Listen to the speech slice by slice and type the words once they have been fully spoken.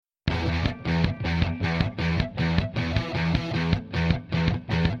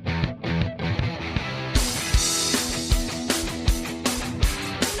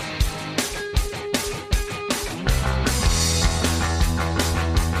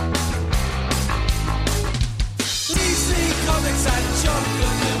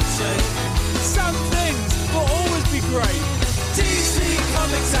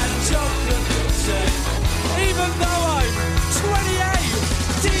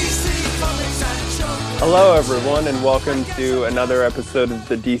Hello, everyone, and welcome to another episode of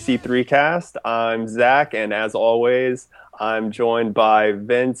the DC3cast. I'm Zach, and as always, I'm joined by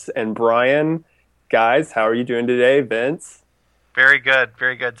Vince and Brian. Guys, how are you doing today, Vince? Very good,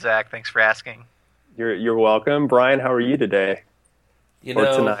 Zach. Thanks for asking. You're welcome. Brian, how are you today? Or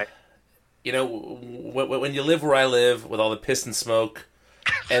tonight? When you live where I live with all the piss and smoke,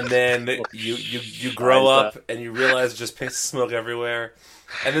 and then you grow up and you realize there's just piss and smoke everywhere.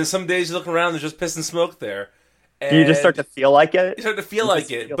 And then some days you look around, there's just piss and smoke there. And do you just start to feel like it? You start to feel like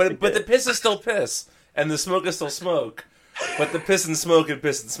it. But the piss is still piss. And the smoke is still smoke. But the piss and smoke and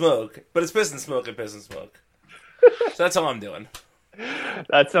piss and smoke. But it's piss and smoke and piss and smoke. So that's how I'm doing.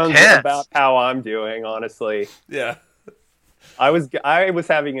 That sounds about how I'm doing, honestly. Yeah. I was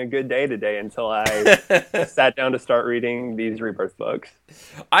having a good day today until I sat down to start reading these Rebirth books.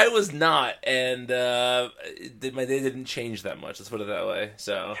 I was not, and my day didn't change that much. Let's put it that way.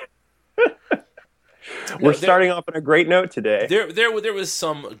 So we're starting off on a great note today. There was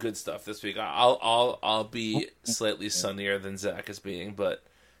some good stuff this week. I'll be slightly sunnier than Zach is being, but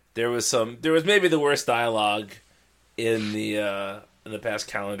there was maybe the worst dialogue in the past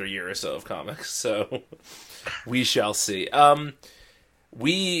calendar year or so of comics. So. We shall see.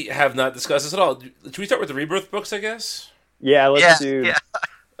 We have not discussed this at all. Should we start with the Rebirth books, I guess? Yeah, let's do... Yeah.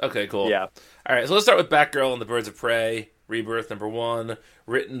 Okay, cool. Yeah. All right, so let's start with Batgirl and the Birds of Prey, Rebirth #1,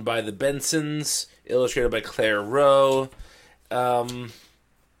 written by the Bensons, illustrated by Claire Rowe. You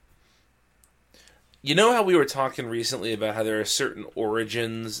know how we were talking recently about how there are certain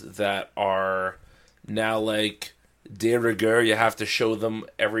origins that are now like... de rigueur, you have to show them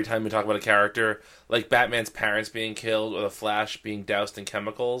every time we talk about a character, like Batman's parents being killed or the Flash being doused in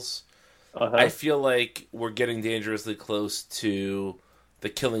chemicals. I feel like we're getting dangerously close to the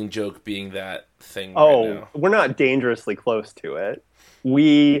Killing Joke being that thing right now. We're not dangerously close to it.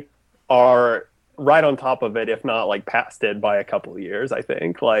 We are right on top of it, if not like past it by a couple of years, I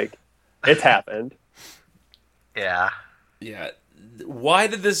think. Like, it's happened. Yeah. Yeah. Why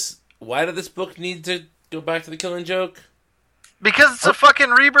did this book need to go back to the Killing Joke? Because it's a fucking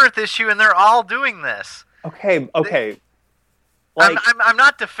Rebirth issue, and they're all doing this. Okay. Like, I'm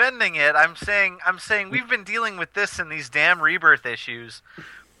not defending it. I'm saying we've been dealing with this in these damn Rebirth issues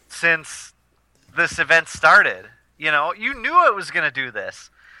since this event started. You know, you knew it was going to do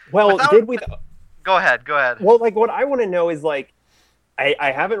this. Well, did we? Go ahead. Well, like, what I want to know is, like,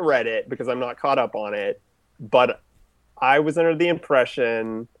 I haven't read it because I'm not caught up on it, but I was under the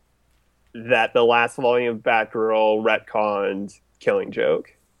impression that the last volume of Batgirl retconned Killing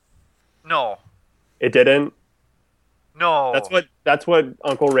Joke. No. It didn't? No. That's what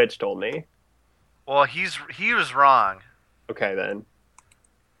Uncle Rich told me. Well, he was wrong. Okay, then.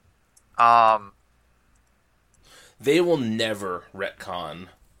 They will never retcon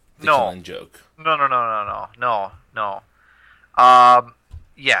the Killing Joke. No.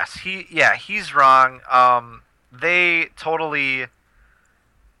 Yes, he's wrong. They totally...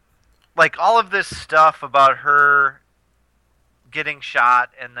 like, all of this stuff about her getting shot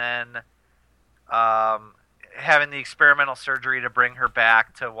and then having the experimental surgery to bring her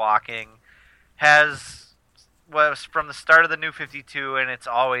back to walking was from the start of the New 52, and it's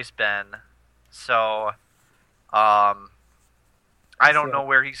always been. So, I don't know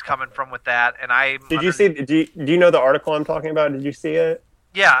where he's coming from with that. And do you know the article I'm talking about? Did you see it?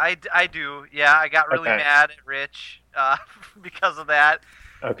 Yeah, I do. Yeah, I got really mad at Rich because of that.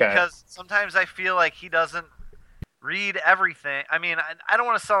 Okay. Because sometimes I feel like he doesn't read everything. I mean, I don't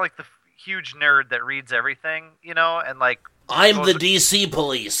want to sound like the huge nerd that reads everything, you know, and like... I'm the DC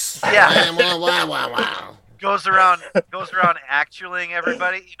police. Yeah. Wow. goes around actualing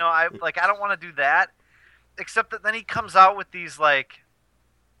everybody. You know, I don't want to do that. Except that then he comes out with these, like,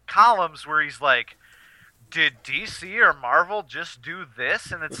 columns where he's like, did DC or Marvel just do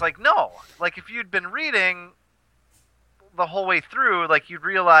this? And it's like, no. Like, if you'd been reading the whole way through, like, you'd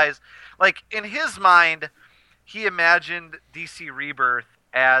realize, like, in his mind, he imagined DC Rebirth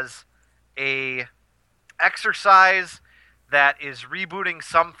as a exercise that is rebooting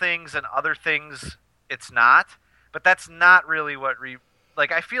some things and other things it's not. But that's not really what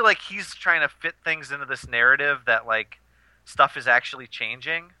like, I feel like he's trying to fit things into this narrative that, like, stuff is actually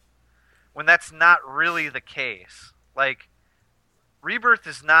changing, when that's not really the case. Like, Rebirth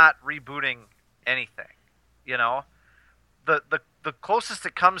is not rebooting anything, you know? The closest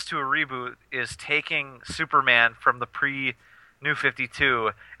it comes to a reboot is taking Superman from the pre-New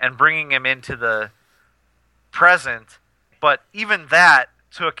 52 and bringing him into the present, but even that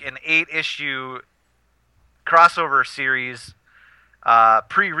took an 8-issue crossover series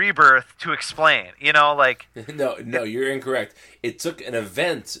pre-Rebirth to explain, you know, like... No, you're incorrect. It took an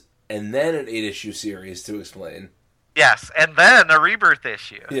event and then an 8-issue series to explain. Yes, and then a Rebirth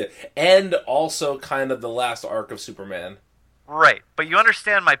issue. Yeah, and also kind of the last arc of Superman. Right, but you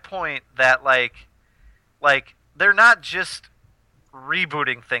understand my point that like they're not just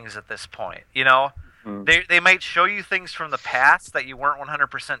rebooting things at this point. You know, they might show you things from the past that you weren't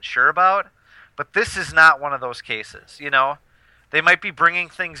 100% sure about, but this is not one of those cases. You know, they might be bringing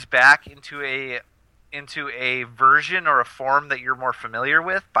things back into a version or a form that you're more familiar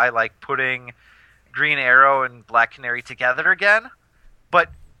with by like putting Green Arrow and Black Canary together again, but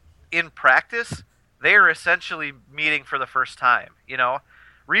in practice they are essentially meeting for the first time. You know,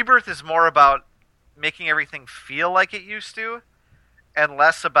 Rebirth is more about making everything feel like it used to and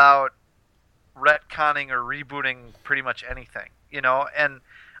less about retconning or rebooting pretty much anything, you know. And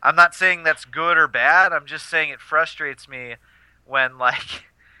I'm not saying that's good or bad, I'm just saying it frustrates me when, like,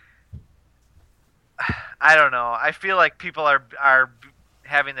 I don't know, I feel like people are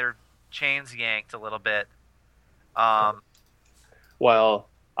having their chains yanked a little bit. Well,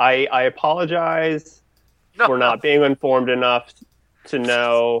 I apologize for not being informed enough to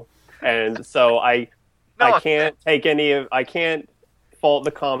know, and so I can't fault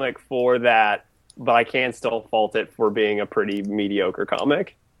the comic for that, but I can still fault it for being a pretty mediocre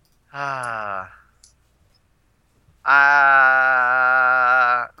comic. Ah.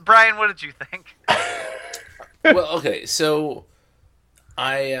 Brian, what did you think? Well, okay, so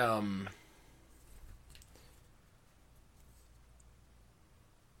I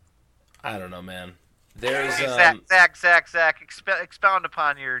don't know, man. There's Zach, expound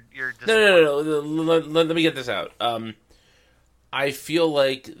upon your No. Let me get this out. I feel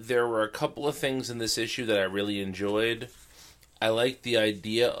like there were a couple of things in this issue that I really enjoyed. I like the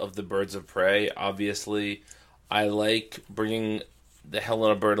idea of the Birds of Prey, obviously. I like bringing the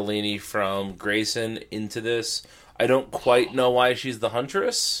Helena Bertolini from Grayson into this. I don't quite know why she's the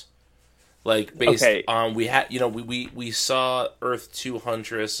Huntress. Like, based on, we saw Earth 2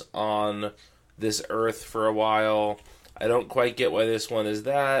 Huntress on this Earth for a while. I don't quite get why this one is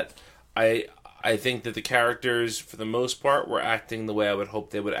that. I think that the characters, for the most part, were acting the way I would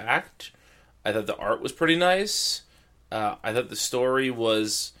hope they would act. I thought the art was pretty nice. I thought the story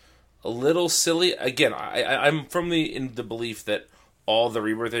was a little silly. Again, I'm in the belief that all the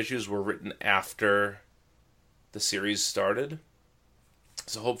Rebirth issues were written after the series started.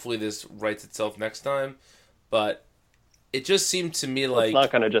 So hopefully this writes itself next time. But it just seemed to me like... It's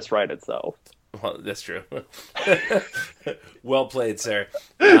not going to just write itself. Well, that's true. Well played, sir.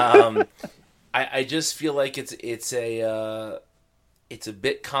 I just feel like it's a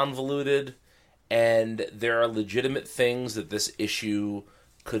bit convoluted, and there are legitimate things that this issue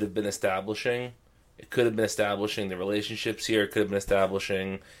could have been establishing. It could have been establishing the relationships here. It could have been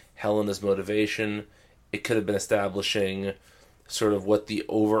establishing Helena's motivation. It could have been establishing sort of what the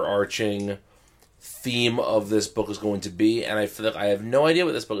overarching theme of this book is going to be, and I feel like I have no idea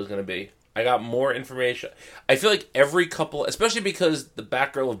what this book is going to be. I got more information. I feel like every couple, especially because the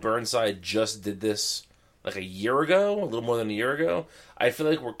Batgirl of Burnside just did this like a year ago, a little more than a year ago. I feel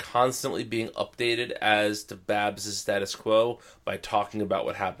like we're constantly being updated as to Babs' status quo by talking about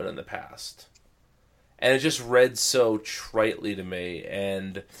what happened in the past. And it just read so tritely to me,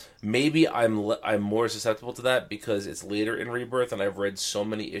 and maybe I'm more susceptible to that because it's later in Rebirth and I've read so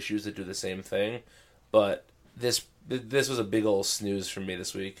many issues that do the same thing. But this was a big old snooze for me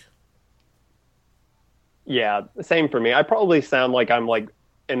this week. Yeah, same for me. I probably sound like I'm like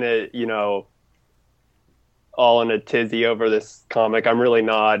in a, all in a tizzy over this comic. I'm really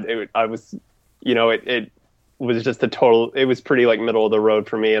not. It was just it was pretty like middle of the road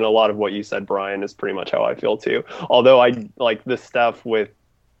for me. And a lot of what you said, Brian, is pretty much how I feel too. Although I like the stuff with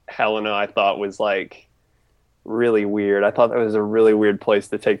Helena, I thought was like really weird. I thought that was a really weird place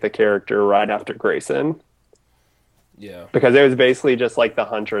to take the character right after Grayson. Yeah. Because it was basically just like the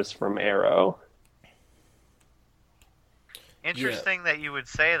Huntress from Arrow. Interesting that you would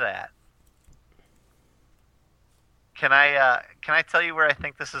say that. Can I tell you where I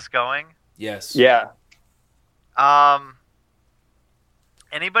think this is going? Yes. Yeah.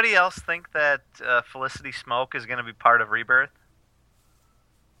 Anybody else think that Felicity Smoke is going to be part of Rebirth?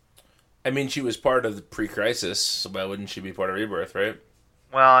 I mean, she was part of the pre-crisis, so why wouldn't she be part of Rebirth, right?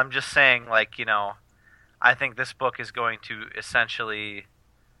 Well, I'm just saying, like, I think this book is going to essentially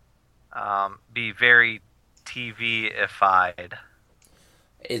be very TV-ified.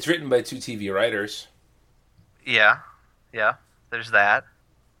 It's written by 2 TV writers. Yeah, there's that.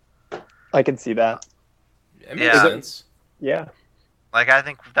 I can see that. It makes sense. Yeah. Like, I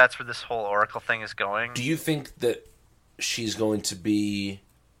think that's where this whole Oracle thing is going. Do you think that she's going to be...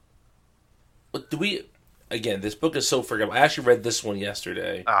 Again, this book is so forgettable. I actually read this one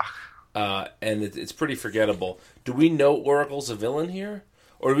yesterday. Ugh. and it's pretty forgettable. Do we know Oracle's a villain here?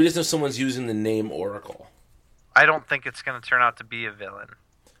 Or do we just know someone's using the name Oracle? I don't think it's going to turn out to be a villain.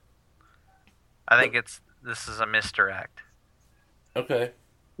 I think this is a misdirect. Okay.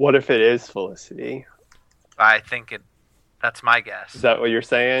 What if it is Felicity? I think that's my guess. Is that what you're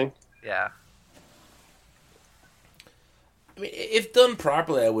saying? Yeah. I mean, if done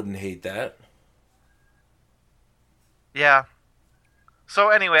properly, I wouldn't hate that. Yeah. So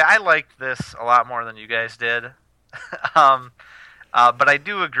anyway, I liked this a lot more than you guys did. But I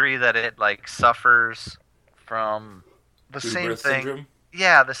do agree that it suffers from the same Rebirth thing. syndrome?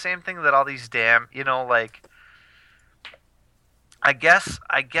 Yeah, the same thing that all these damn, I guess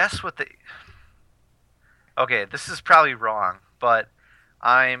what the Okay, this is probably wrong, but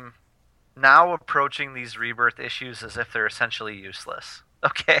I'm now approaching these Rebirth issues as if they're essentially useless.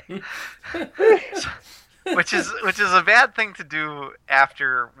 Okay? Which is a bad thing to do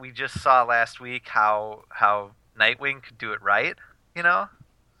after we just saw last week how Nightwing could do it right, because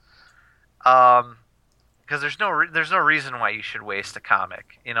there's no reason why you should waste a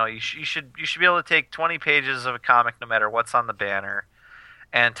comic. You should be able to take 20 pages of a comic, no matter what's on the banner,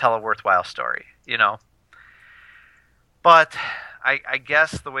 and tell a worthwhile story. But I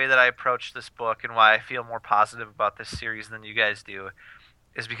guess the way that I approach this book and why I feel more positive about this series than you guys do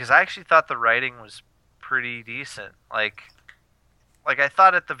is because I actually thought the writing was pretty decent. Like I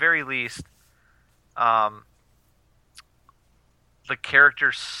thought at the very least, the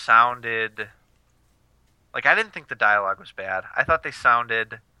characters sounded I didn't think the dialogue was bad. I thought they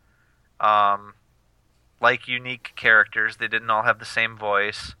sounded like unique characters. They didn't all have the same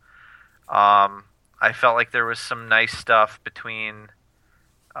voice. I felt like there was some nice stuff between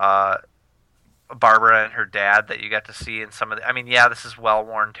Barbara and her dad that you got to see in some of the... I mean, yeah, this is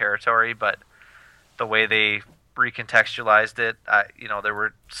well-worn territory, but the way they recontextualized it,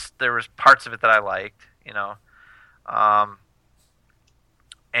 there was parts of it that I liked,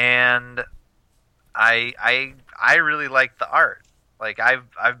 and I really liked the art.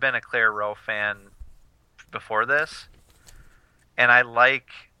 I've been a Claire Rowe fan before this, and I like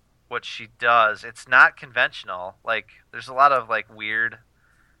what she does. It's not conventional. There's a lot of weird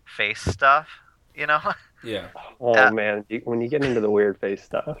face stuff, Yeah. Oh man, when you get into the weird face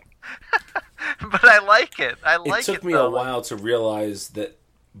stuff. But I like it. It took me a while to realize that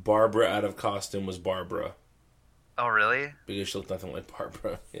Barbara out of costume was Barbara. Oh, really? Because she looked nothing like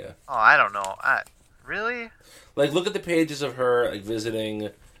Barbara. Yeah. Oh, I don't know. Really? Look at the pages of her visiting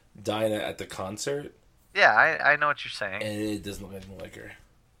Dinah at the concert. Yeah, I know what you're saying. And it doesn't look anything like her.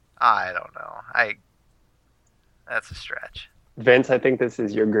 I don't know. That's a stretch. Vince, I think this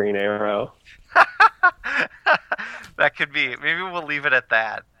is your Green Arrow. That could be. Maybe we'll leave it at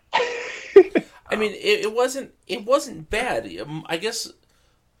that. I mean, it wasn't bad. I guess.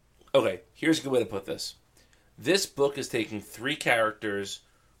 Okay, here's a good way to put this. This book is taking three characters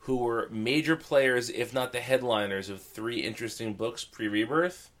who were major players, if not the headliners, of three interesting books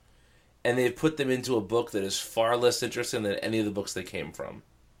pre-Rebirth, and they've put them into a book that is far less interesting than any of the books they came from.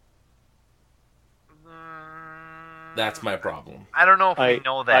 That's my problem. I don't know if we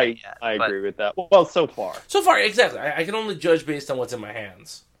know that yet. I agree with that. Well, so far. So far, exactly. I can only judge based on what's in my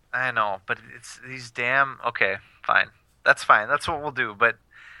hands. I know, but it's these damn... Okay, fine. That's fine. That's what we'll do. But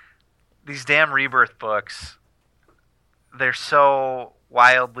these damn Rebirth books, they're so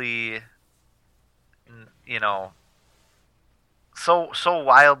wildly, so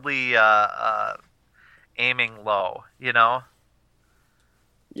wildly aiming low, Yeah.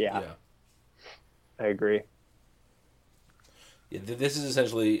 Yeah. I agree. Yeah, this is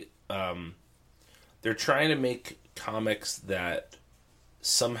essentially... they're trying to make comics that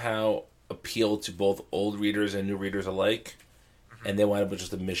somehow appeal to both old readers and new readers alike, and they wind up with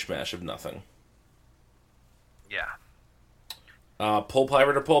just a mishmash of nothing. Yeah. Pulp,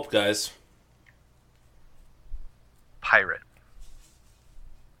 pirate, or pulp, guys? Pirate.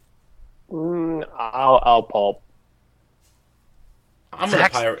 I'll pulp. I'm gonna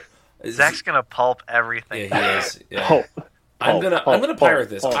pirate. Zach's gonna pulp everything. Yeah, he is. Yeah. Pulp. I'm gonna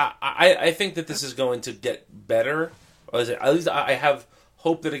pirate this. Pulp. I think that this is going to get better. Or at least I have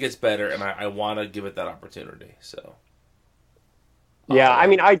hope that it gets better, and I want to give it that opportunity. So. Yeah, I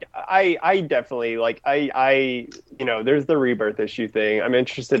mean, I definitely there's the Rebirth issue thing. I'm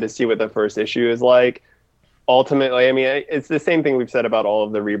interested to see what the first issue is like. Ultimately, I mean, it's the same thing we've said about all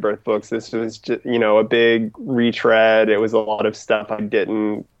of the Rebirth books. This was just, a big retread. It was a lot of stuff I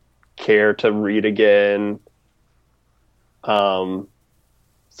didn't care to read again. So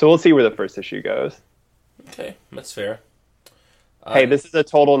we'll see where the first issue goes. Okay, that's fair. Hey, this is a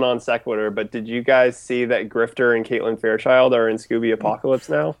total non sequitur, but did you guys see that Grifter and Caitlin Fairchild are in Scooby Apocalypse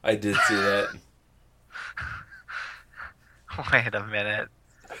now? I did see that. Wait a minute.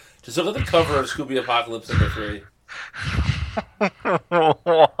 Just look at the cover of Scooby Apocalypse #3.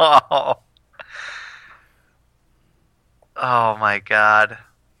 Whoa. Oh my god.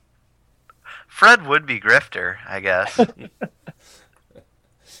 Fred would be Grifter, I guess.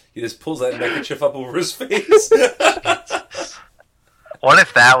 He just pulls that neckerchief up over his face. What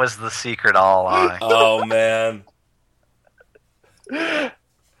if that was the secret all along? Oh, man.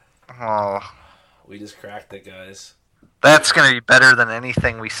 Oh. We just cracked it, guys. That's going to be better than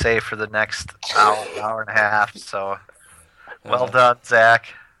anything we say for the next hour and a half, so well done, Zach.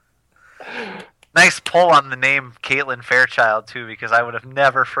 Nice pull on the name Caitlin Fairchild, too, because I would have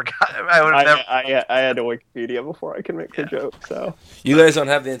never forgotten. I had to Wikipedia before I could make the joke, so. You guys don't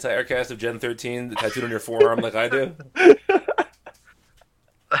have the entire cast of Gen 13 tattooed on your forearm like I do?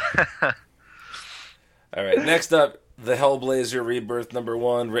 All right, next up, The Hellblazer Rebirth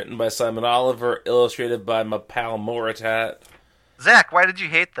 #1, written by Simon Oliver, illustrated by my pal Moritat. Zach, why did you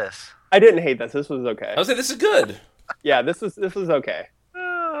hate this? I didn't hate this. This was okay. I would say this is good. Yeah, this was okay.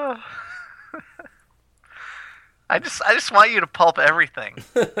 I just want you to pulp everything.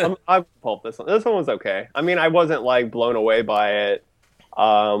 I pulped this one. This one was okay. I mean, I wasn't like blown away by it.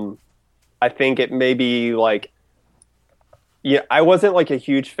 I think it may be like, yeah, I wasn't like a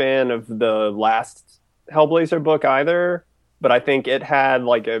huge fan of the last Hellblazer book either, but I think it had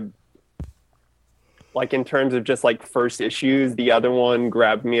like in terms of just like first issues, the other one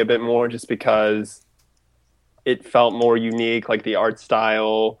grabbed me a bit more just because it felt more unique, like the art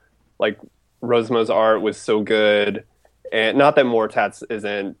style, like Rosmo's art was so good. And not that Mortat's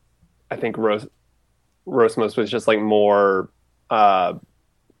isn't, I think Rosmo's was just like more, you know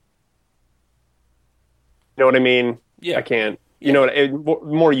what I mean? Yeah. I can't, you know,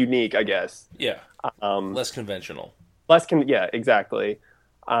 more unique, I guess. Yeah. Less conventional. Yeah, exactly.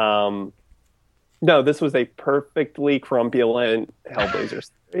 No, this was a perfectly crumpulent Hellblazer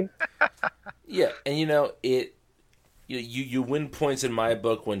story. Yeah, and you know, you win points in my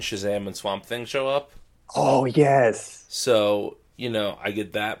book when Shazam and Swamp Thing show up. Oh, yes. So, you know, I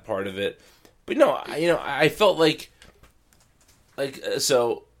get that part of it. But no, I felt like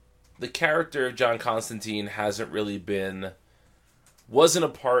so the character of John Constantine wasn't a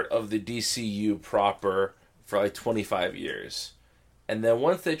part of the DCU proper for like 25 years. And then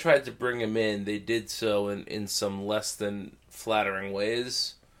once they tried to bring him in, they did so in some less than flattering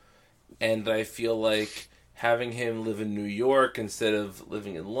ways. And I feel like having him live in New York instead of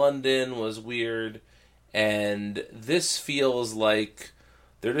living in London was weird. And this feels like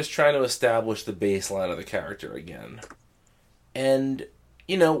they're just trying to establish the baseline of the character again. And,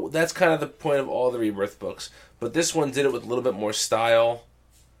 you know, that's kind of the point of all the Rebirth books. But this one did it with a little bit more style,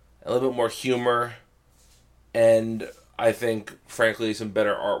 a little bit more humor, and I think, frankly, some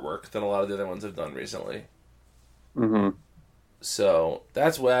better artwork than a lot of the other ones have done recently. Mm-hmm. So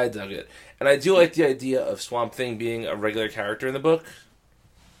that's why I dug it. And I do like the idea of Swamp Thing being a regular character in the book,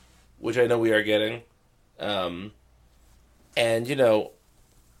 which I know we are getting. And, you know,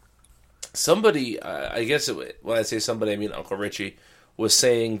 somebody, I guess when I say somebody, I mean Uncle Richie, was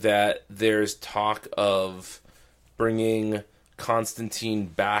saying that there's talk of bringing Constantine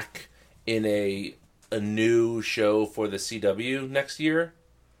back in a new show for the CW next year.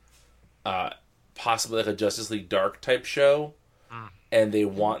 Possibly like a Justice League Dark type show. And they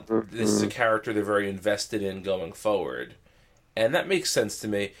want, this is a character they're very invested in going forward. And that makes sense to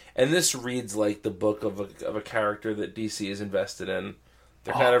me. And this reads like the book of a character that DC is invested in.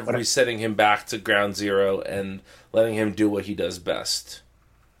 They're kind of resetting him back to ground zero and letting him do what he does best.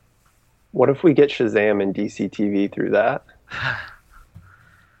 What if we get Shazam in DC TV through that?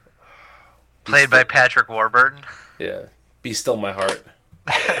 Played by Patrick Warburton. Yeah. Be Still My Heart.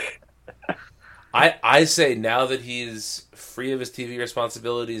 I say now that he's free of his TV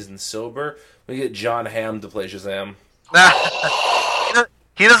responsibilities and sober, we get John Hamm to play Shazam.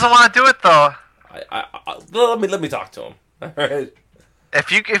 He doesn't want to do it though. Let me talk to him. All right.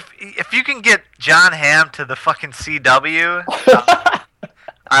 If you can get John Hamm to the fucking CW,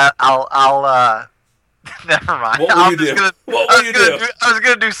 I'll never mind. What will you do? I was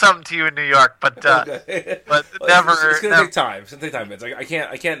gonna do something to you in New York, but Okay. but never. It's gonna take time. It's gonna take time, Vince.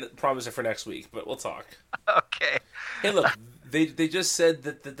 I can't promise it for next week, but we'll talk. Okay. Hey, look, they just said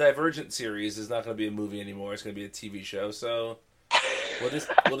that the Divergent series is not going to be a movie anymore. It's going to be a TV show. So we'll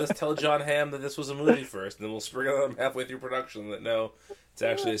just tell John Hamm that this was a movie first, and then we'll spring it on him halfway through production that no, it's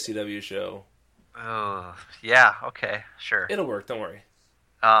actually a CW show. Oh yeah. Okay. Sure. It'll work. Don't worry.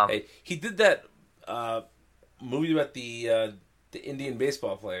 Um, Hey, he did that movie about the the Indian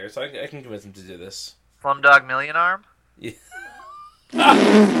baseball player, so I can convince him to do this. Slumdog Millionaire? Yeah.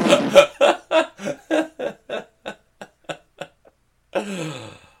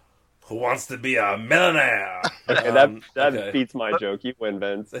 Who wants to be a millionaire? Okay, that beats my joke. You win,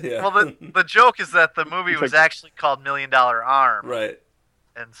 Vince. Yeah. Well, the joke is that the movie was actually called $1 Million Arm. Right.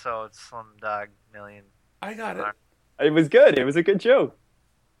 And so it's Slumdog Million. I got it. Arm. It was good. It was a good joke.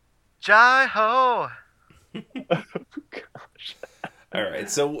 Jai ho! Oh, gosh. All right.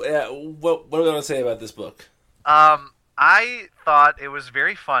 So, what do we want to say about this book? I thought it was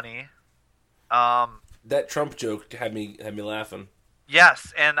very funny. That Trump joke had me laughing.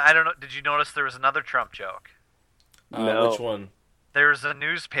 Yes, and I don't know. Did you notice there was another Trump joke? No. Which one? There's a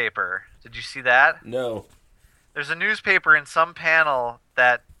newspaper. Did you see that? No. There's a newspaper in some panel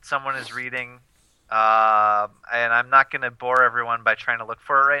that someone is reading, and I'm not going to bore everyone by trying to look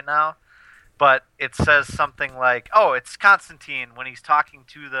for it right now. But it says something like, "Oh, it's Constantine when he's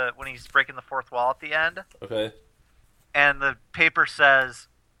when he's breaking the fourth wall at the end." Okay. And the paper says,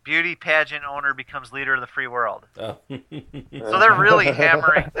 "Beauty pageant owner becomes leader of the free world." Oh. So they're really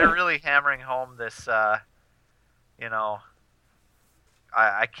hammering home this, I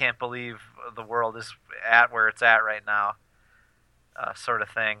can't believe the world is at where it's at right now, sort of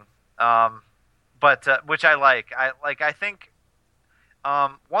thing. But which I like. I think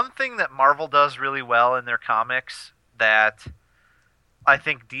one thing that Marvel does really well in their comics that I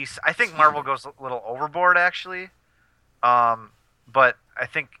think Marvel goes a little overboard actually. But I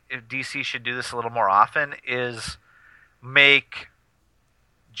think if DC should do this a little more often is make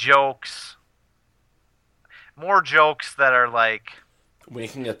more jokes that are like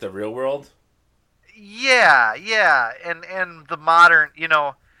winking at the real world. Yeah, and the modern,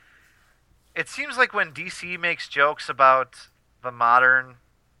 it seems like when DC makes jokes about the modern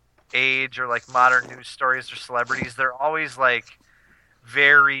age or like modern news stories or celebrities, they're always like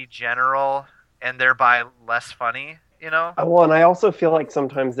very general and thereby less funny. Well, and I also feel like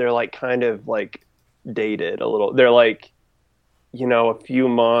sometimes they're like kind of like dated a little. They're like, a few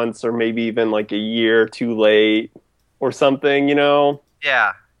months or maybe even like a year too late or something,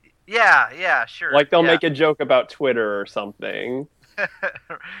 Yeah, sure. Like they'll make a joke about Twitter or something.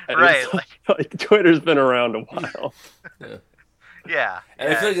 Right. Like Twitter's been around a while. Yeah.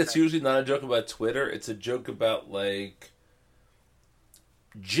 And I feel like it's usually not a joke about Twitter. It's a joke about like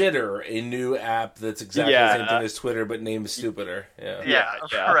Jitter, a new app that's exactly the same thing as Twitter but named stupider. Yeah.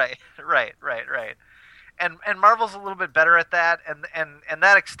 Right. And Marvel's a little bit better at that, and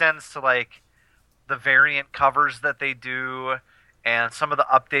that extends to like the variant covers that they do and some of the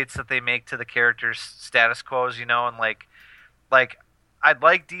updates that they make to the characters' status quos, and like I'd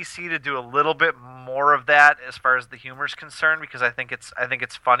like DC to do a little bit more of that as far as the humor's concerned, because I think it's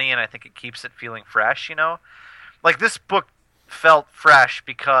funny and I think it keeps it feeling fresh, Like this book felt fresh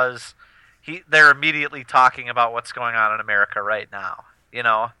because they're immediately talking about what's going on in America right now,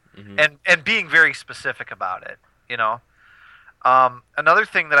 mm-hmm. and being very specific about it, Another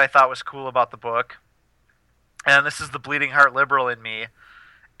thing that I thought was cool about the book, and this is the bleeding heart liberal in me,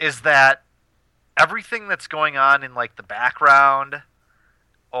 is that everything that's going on in like the background,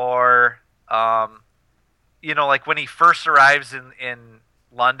 or like when he first arrives in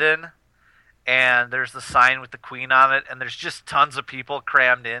London, and there's the sign with the Queen on it, and there's just tons of people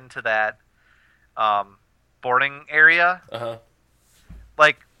crammed into that boarding area. Uh-huh.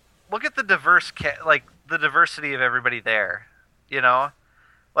 Like, look at the the diversity of everybody there.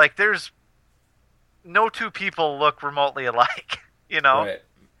 Like there's no two people look remotely alike. Right.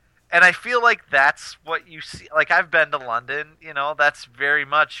 And I feel like that's what you see. Like I've been to London. That's very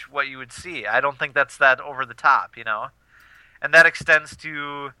much what you would see. I don't think that's that over the top. And that extends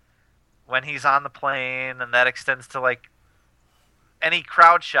to when he's on the plane, and that extends to like any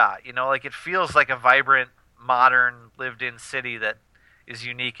crowd shot, like it feels like a vibrant, modern, lived-in city that is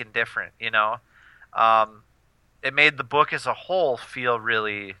unique and different, It made the book as a whole feel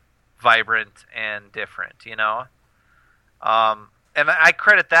really vibrant and different, And I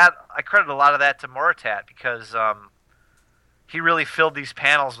credit a lot of that to Moritat, because he really filled these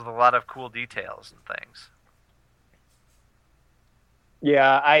panels with a lot of cool details and things.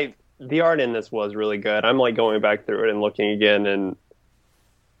 Yeah, the art in this was really good. I'm like going back through it and looking again, and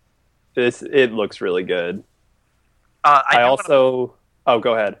it looks really good. Go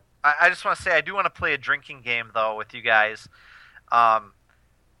ahead. I just want to say I do want to play a drinking game though with you guys.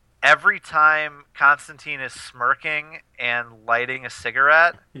 Every time Constantine is smirking and lighting a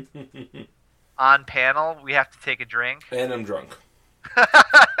cigarette on panel, we have to take a drink. And I'm drunk.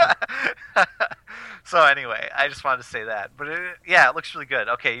 So anyway, I just wanted to say that. But it looks really good.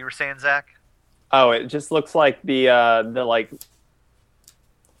 Okay, you were saying, Zach? Oh, it just looks like the like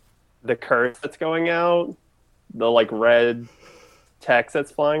the curse that's going out, the like red text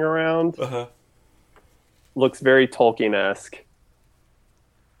that's flying around, looks very Tolkien-esque.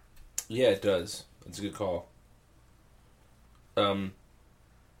 Yeah, it does. It's a good call.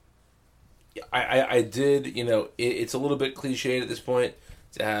 I did, it's a little bit cliched at this point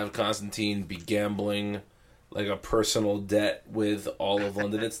to have Constantine be gambling like a personal debt with all of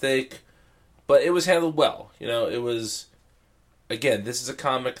London at stake, but it was handled well. It was, again, this is a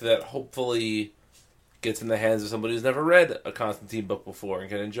comic that hopefully gets in the hands of somebody who's never read a Constantine book before and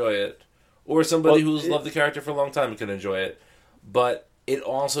can enjoy it, or somebody who's loved the character for a long time and can enjoy it. But it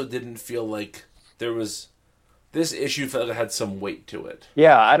also didn't feel like there was... This issue felt like it had some weight to it.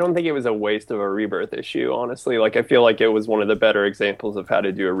 Yeah, I don't think it was a waste of a Rebirth issue, honestly. Like, I feel like it was one of the better examples of how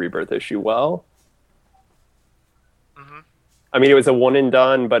to do a Rebirth issue well. Mm-hmm. I mean, it was a one and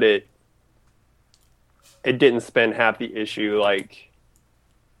done, but it didn't spend half the issue, like,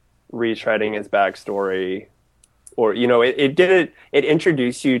 retreading his backstory. Or, it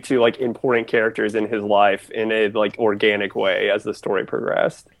introduced you to, like, important characters in his life in a, like, organic way as the story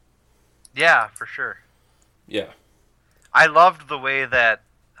progressed. Yeah, for sure. Yeah. I loved the way that,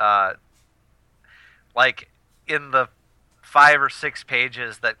 like, in the 5 or 6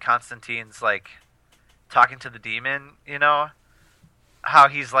 pages that Constantine's, like, talking to the demon, how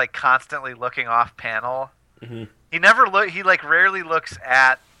he's, like, constantly looking off panel. Mm-hmm. He rarely looks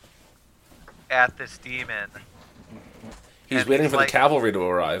at this demon. He's waiting for the cavalry to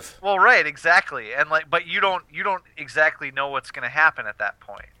arrive. Well, right, exactly. And, like, but you don't exactly know what's going to happen at that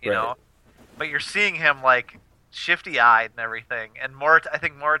point, you know? But you're seeing him, like, shifty-eyed and everything. And I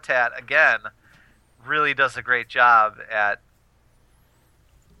think Moritat, again, really does a great job at,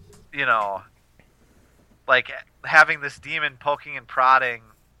 like, having this demon poking and prodding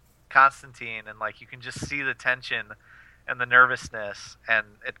Constantine. And, like, you can just see the tension and the nervousness. And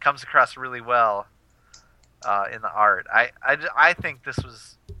it comes across really well in the art. I think this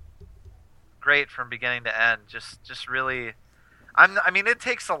was great from beginning to end. Just really... I mean, it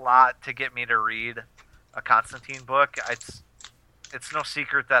takes a lot to get me to read a Constantine book. It's no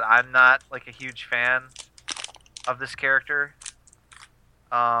secret that I'm not, like, a huge fan of this character,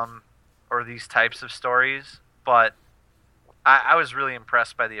 or these types of stories. But I was really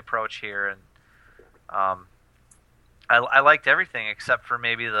impressed by the approach here, and I liked everything except for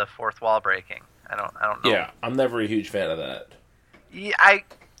maybe the fourth wall breaking. I don't know. Yeah, I'm never a huge fan of that. Yeah,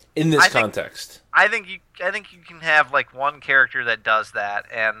 in this context, I think you can have, like, one character that does that,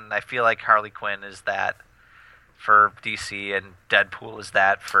 and I feel like Harley Quinn is that for DC, and Deadpool is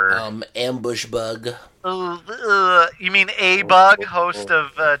that for Ambush Bug. You mean A-Bug, host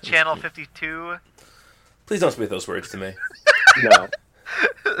of Channel 52? Please don't speak those words to me. No.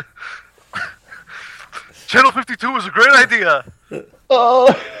 Channel 52 is a great idea.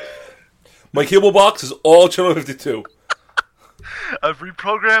 My cable box is all Channel 52. I've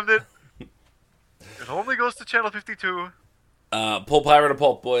reprogrammed it. It only goes to Channel 52. Pull Pirate or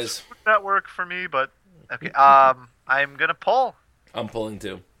Pulp, boys. Would not work for me, but okay. I'm gonna pull. I'm pulling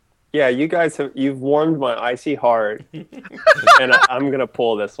too. Yeah, you guys you've warmed my icy heart, and I'm gonna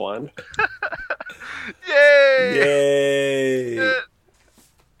pull this one. Yay!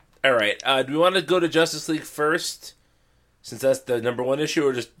 All right. Do we want to go to Justice League first, since that's the number 1 issue,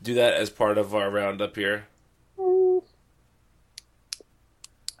 or just do that as part of our roundup here?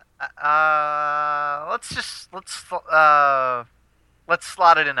 Let's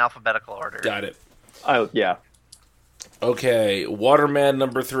slot it in alphabetical order. Got it. Yeah. Okay, Waterman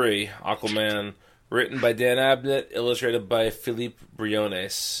number 3, Aquaman, written by Dan Abnett, illustrated by Philippe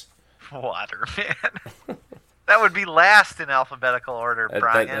Briones. Waterman. That would be last in alphabetical order,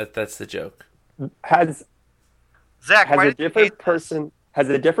 Brian. That's the joke. Has a different person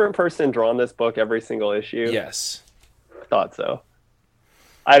drawn this book every single issue? Yes. I thought so.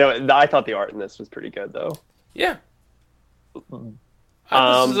 I thought the art in this was pretty good, though. Yeah.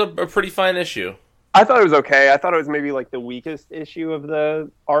 This is a pretty fine issue. I thought it was okay. I thought it was maybe, like, the weakest issue of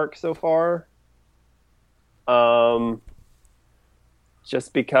the arc so far.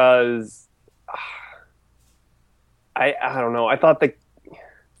 Just because I don't know. I thought the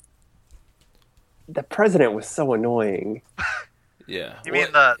president was so annoying. Yeah. You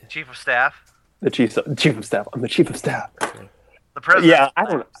mean the chief of staff? The chief of staff. I'm the chief of staff. The president. Yeah, I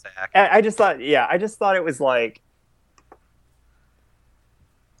don't know. I just thought it was like,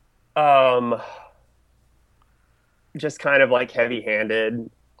 just kind of, like, heavy-handed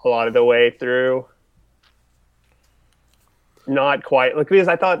a lot of the way through. Not quite, like, because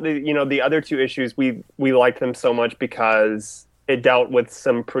I thought the other 2 issues we liked them so much because it dealt with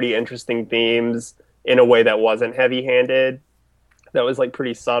some pretty interesting themes in a way that wasn't heavy-handed. that was like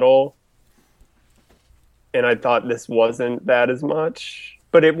pretty subtle. And I thought this wasn't that as much,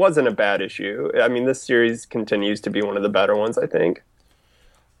 but it wasn't a bad issue. I mean, this series continues to be one of the better ones, I think.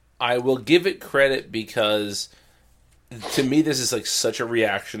 I will give it credit because to me this is like such a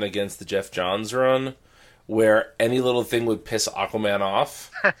reaction against the Jeff Johns run where any little thing would piss Aquaman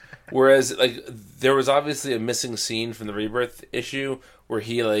off. Whereas like there was obviously a missing scene from the Rebirth issue where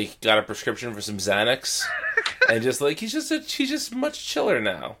he like got a prescription for some Xanax and just like he's just much chiller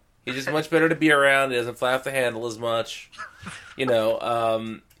now. He's just much better to be around. He doesn't fly off the handle as much. You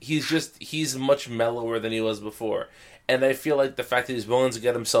know, he's much mellower than he was before. And I feel like the fact that he's willing to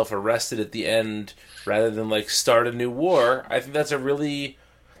get himself arrested at the end rather than like start a new war, I think that's something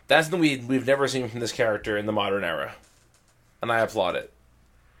we've never seen from this character in the modern era. And I applaud it.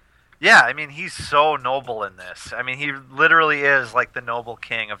 Yeah, I mean, he's so noble in this. I mean, he literally is like the noble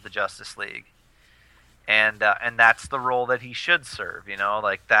king of the Justice League. And that's the role that he should serve, you know?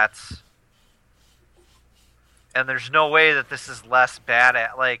 Like, that's... And there's no way that this is less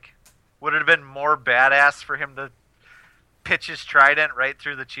badass. Like, would it have been more badass for him to pitch his trident right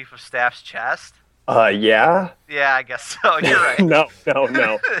through the Chief of Staff's chest? Yeah. Yeah, I guess so. You're right. No.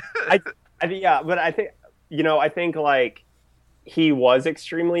 Yeah, but I think, like, he was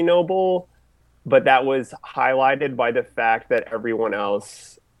extremely noble, but that was highlighted by the fact that everyone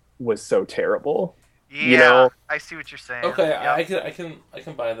else was so terrible. Yeah, you know? I see what you're saying. Okay, yep. I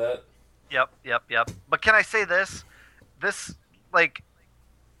can buy that. Yep. But can I say this? This, like,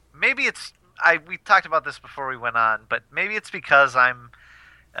 maybe it's... we talked about this before we went on, but maybe it's because I'm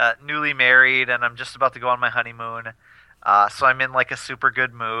newly married and I'm just about to go on my honeymoon, so I'm in, like, a super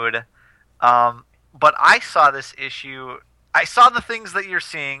good mood. But I saw this issue... I saw the things that you're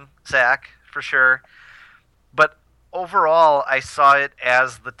seeing, Zach, for sure. But overall, I saw it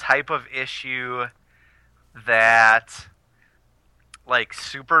as the type of issue that, like,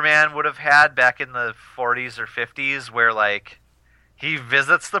 Superman would have had back in the 40s or 50s, where, like, he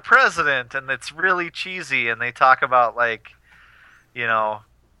visits the president and it's really cheesy and they talk about, like, you know,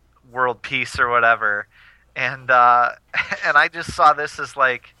 world peace or whatever. And I just saw this as,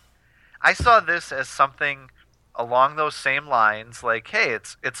 like, I saw this as something along those same lines, like, hey,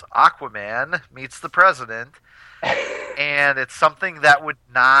 it's Aquaman meets the president, and it's something that would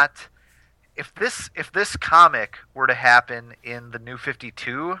not... If this comic were to happen in the New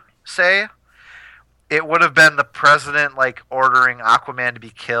 52, say, it would have been the president, like, ordering Aquaman to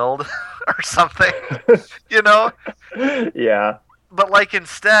be killed or something, you know? Yeah. But, like,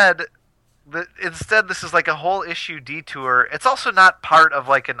 instead, this is, like, a whole issue detour. It's also not part of,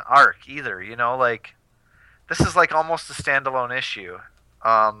 like, an arc either, you know? Like, this is, like, almost a standalone issue,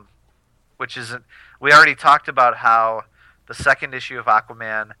 which isn't... We already talked about how the second issue of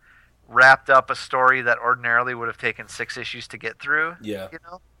Aquaman wrapped up a story that ordinarily would have taken 6 issues to get through. Yeah. You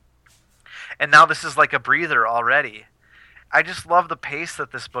know? And now this is like a breather already. I just love the pace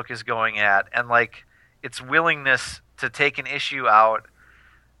that this book is going at, and, like, its willingness to take an issue out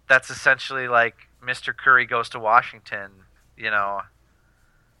that's essentially like Mr. Curry Goes to Washington, you know,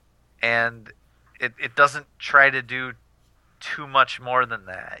 and it doesn't try to do too much more than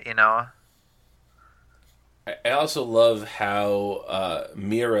that, you know? I also love how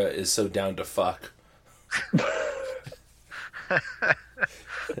Mira is so down to fuck.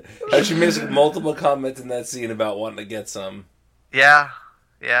 How she makes multiple comments in that scene about wanting to get some. Yeah.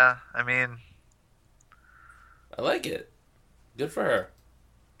 I mean, I like it. Good for her.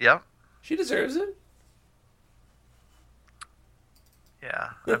 Yep. She deserves it. Yeah.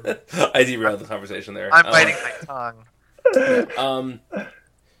 I derailed the conversation there. I'm biting my tongue.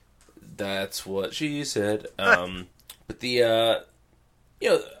 That's what she said. But the, you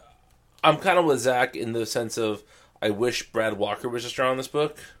know, I'm kind of with Zach in the sense of I wish Brad Walker was just drawing this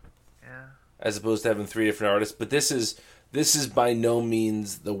book. Yeah. As opposed to having 3 different artists. But this is by no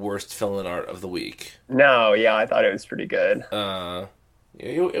means the worst fill-in art of the week. No, yeah, I thought it was pretty good.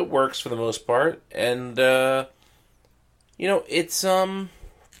 It works for the most part, and you know, it's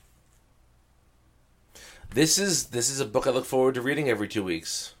this is a book I look forward to reading every 2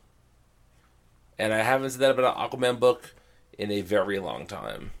 weeks. And I haven't said that about an Aquaman book in a very long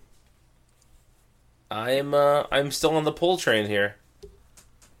time. I'm still on the pull train here.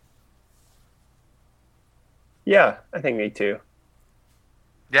 Yeah, I think me too.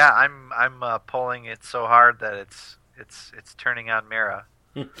 Yeah, I'm pulling it so hard that it's turning on Mira.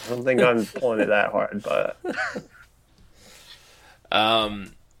 I don't think I'm pulling it that hard, but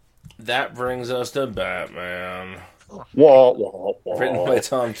that brings us to Batman. Whoa. Written by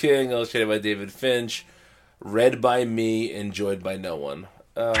Tom King, illustrated by David Finch, read by me, enjoyed by no one.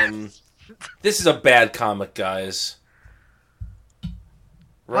 This is a bad comic, guys.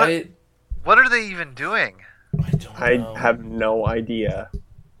 right? What are they even doing? I don't know. I have no idea.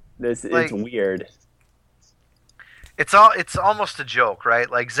 It's weird. It's almost a joke, right?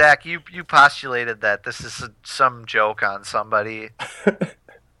 Like Zach, you postulated that this is some joke on somebody.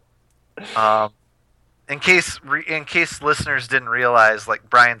 In case listeners didn't realize, like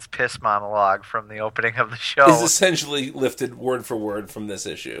Brian's piss monologue from the opening of the show is essentially lifted word for word from this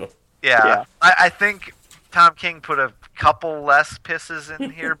issue. Yeah. I think Tom King put a couple less pisses in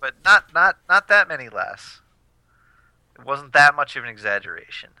here, but not that many less. It wasn't that much of an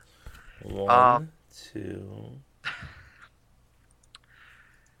exaggeration. 1, 2,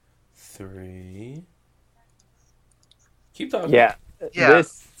 3. Keep talking. Yeah. Go ahead.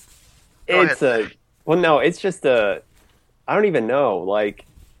 It's just I don't even know. Like,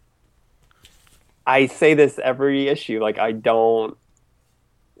 I say this every issue. Like, I don't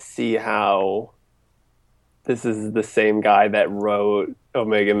see how this is the same guy that wrote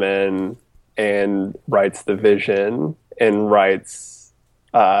Omega Men and writes The Vision and writes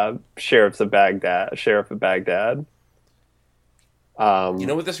Sheriff of Baghdad. You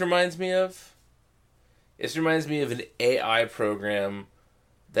know what this reminds me of? This reminds me of an AI program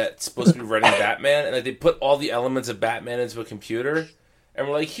that's supposed to be running Batman, and like they put all the elements of Batman into a computer, and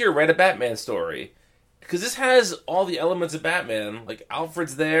we're like, here, write a Batman story. Because this has all the elements of Batman. Like,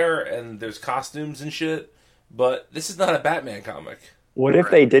 Alfred's there, and there's costumes and shit, but this is not a Batman comic. What if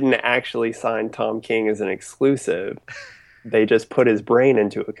they didn't actually sign Tom King as an exclusive? They just put his brain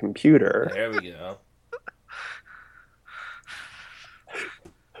into a computer. There we go.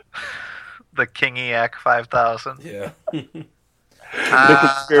 The Kingiac 5000. Yeah. The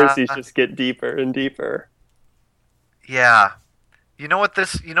conspiracies just get deeper and deeper. Yeah. You know what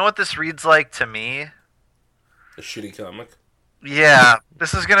this reads like to me? A shitty comic. Yeah.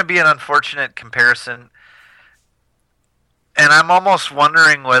 This is going to be an unfortunate comparison. And I'm almost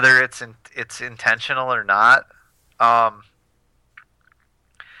wondering whether it's intentional or not.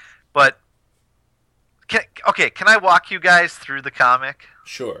 But can I walk you guys through the comic?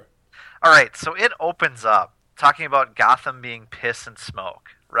 Sure. All right, so it opens up talking about Gotham being piss and smoke,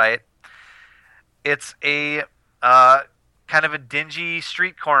 right? It's a kind of a dingy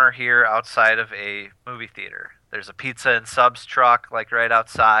street corner here outside of a movie theater. There's a pizza and subs truck like right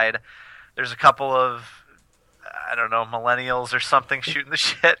outside. There's a couple of, I don't know, millennials or something shooting the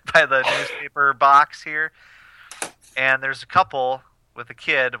shit by the newspaper box here. And there's a couple with a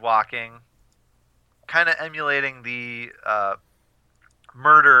kid walking, kind of emulating the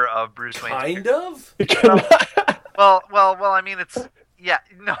murder of Bruce Wayne. Kind of? Well, I mean, it's... Yeah,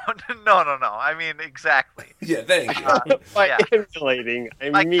 no. I mean, exactly. Yeah, thank you. By emulating,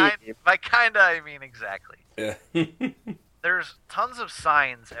 I mean exactly. Yeah. There's tons of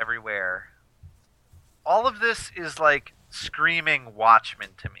signs everywhere. All of this is like screaming Watchmen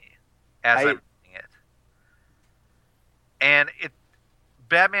to me as I'm reading it. And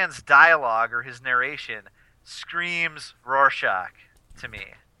Batman's dialogue or his narration screams Rorschach to me.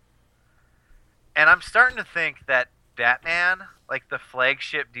 And I'm starting to think that Batman, like the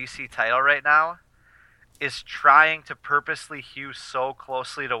flagship DC title right now, is trying to purposely hew so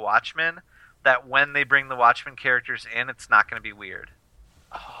closely to Watchmen that when they bring the Watchmen characters in, it's not going to be weird.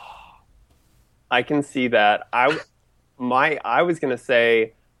 I can see that. I was going to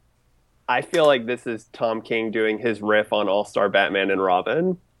say, I feel like this is Tom King doing his riff on All-Star Batman and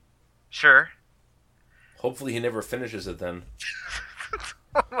Robin. Sure. Hopefully he never finishes it then.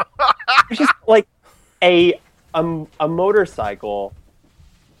 It's just like a motorcycle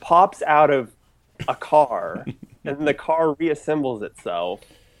pops out of a car and the car reassembles itself.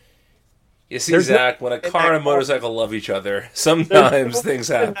 You see, Zach, when a car and a motorcycle love each other, sometimes things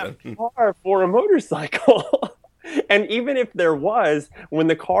happen. Car for a motorcycle. And even if there was, when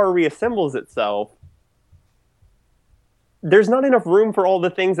the car reassembles itself, there's not enough room for all the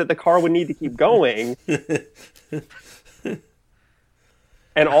things that the car would need to keep going.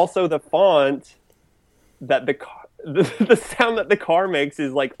 And also the font that the sound that the car makes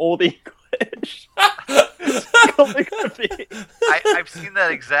is like Old English. I've seen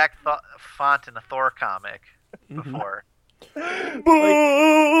that exact font in a Thor comic before.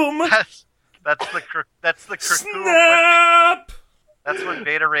 Boom! That's the Snap! That's when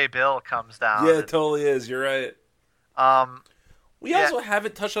Beta Ray Bill comes down. Yeah, it totally is. You're right. We also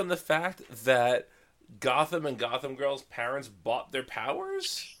haven't touched on the fact that Gotham and Gotham Girl's parents bought their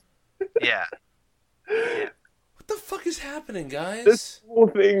powers? Yeah. What the fuck is happening, guys? This whole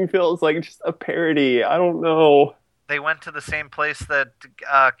thing feels like just a parody. I don't know. They went to the same place that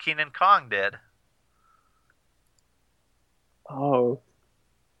Kenan Kong did. Oh.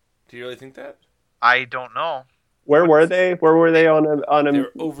 Do you really think that? I don't know. Where were they? Where were they on a They're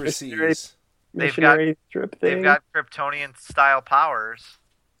overseas. missionary trip thing? They've got Kryptonian style powers.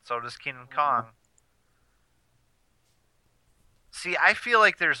 So does King Kong. See, I feel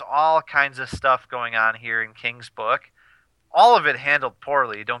like there's all kinds of stuff going on here in King's book. All of it handled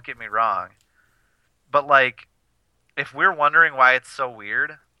poorly, don't get me wrong. But, like, if we're wondering why it's so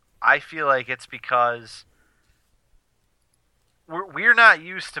weird, I feel like it's because we're not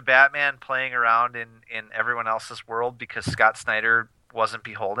used to Batman playing around in everyone else's world because Scott Snyder wasn't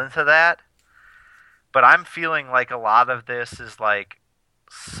beholden to that. But I'm feeling like a lot of this is, like,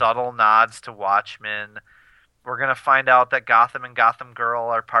 subtle nods to Watchmen. We're going to find out that Gotham and Gotham Girl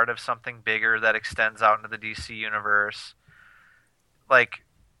are part of something bigger that extends out into the DC universe. Like,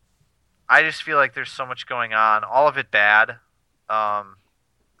 I just feel like there's so much going on. All of it bad.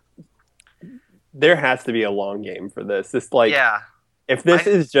 There has to be a long game for this. This, like, Yeah. if this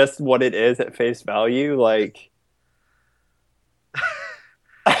is just what it is at face value, like...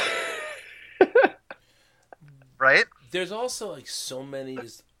 Right? There's also, like, so many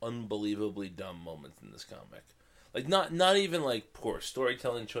just unbelievably dumb moments in this comic. Like, not even, like, poor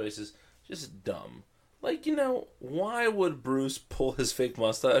storytelling choices, just dumb. Like, you know, why would Bruce pull his fake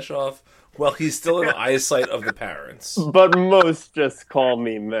mustache off while he's still in the eyesight of the parents? But most just call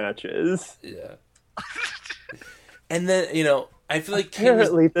me matches. Yeah. And then, you know, I feel like...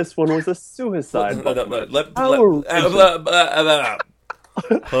 Apparently this one was a suicide bomber.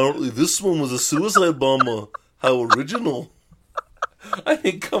 Apparently this one was a suicide bomber. How original. I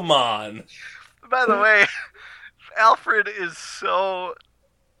mean, come on. By the way, Alfred is so...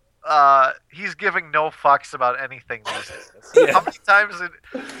 he's giving no fucks about anything these days. Yeah.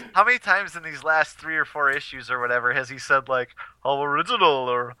 How many times in these last 3 or 4 issues or whatever has he said, like, how original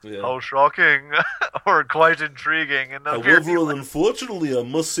or how shocking or quite intriguing? And however, unfortunately, I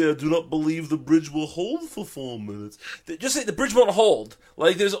must say I do not believe the bridge will hold for 4 minutes. Just say the bridge won't hold.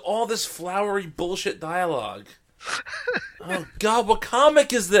 Like, there's all this flowery bullshit dialogue. Oh, God, what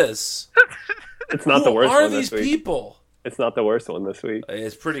comic is this? It's not the worst Who are one these this week. people? It's not the worst one this week.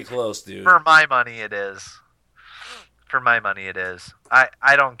 It's pretty close, dude. For my money, it is. For my money, it is.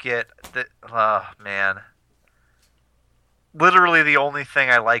 I don't get the... Oh, man. Literally the only thing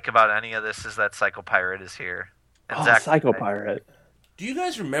I like about any of this is that Psycho Pirate is here. And Psycho Pirate. Do you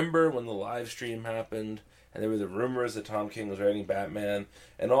guys remember when the live stream happened and there were the rumors that Tom King was writing Batman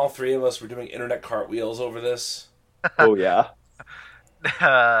and all 3 of us were doing internet cartwheels over this? Oh, yeah.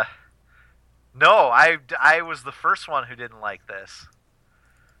 No, I was the first one who didn't like this.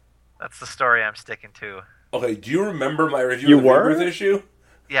 That's the story I'm sticking to. Okay, do you remember my review of the Rebirth issue?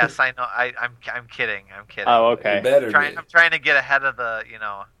 Yes, I know. I'm kidding. I'm kidding. Oh, okay. You better I'm trying to get ahead of the,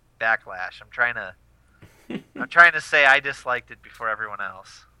 backlash. I'm trying to say I disliked it before everyone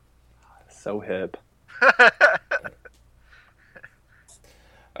else. So hip.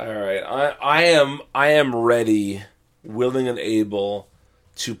 All right, I am ready, willing and able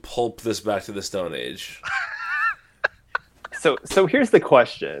to pulp this back to the Stone Age. So here's the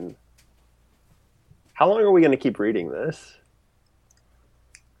question. How long are we going to keep reading this?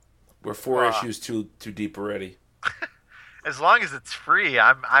 We're 4 issues too deep already. As long as it's free,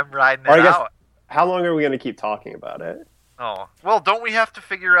 I'm riding it out. How long are we going to keep talking about it? Oh, well, don't we have to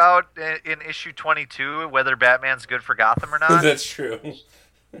figure out in issue 22 whether Batman's good for Gotham or not? That's true.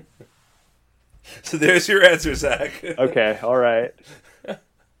 So there's your answer, Zach. Okay, all right.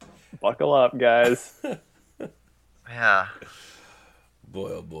 Buckle up, guys. Yeah.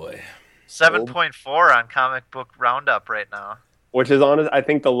 Boy, oh boy. 7.4 on Comic Book Roundup right now. Which is, I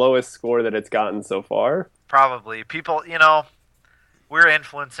think, the lowest score that it's gotten so far. Probably. People, we're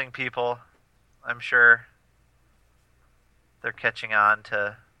influencing people, I'm sure. They're catching on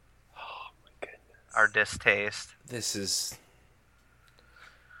to our distaste. This is...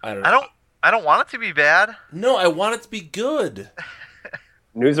 I don't know. I don't want it to be bad. No, I want it to be good.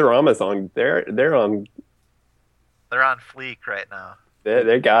 Newsarama's on. They're on. They're on fleek right now.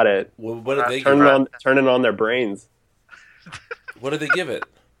 They got it. What did they turning on their brains? What did they give it?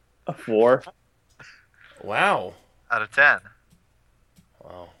 A 4. Wow. Out of 10.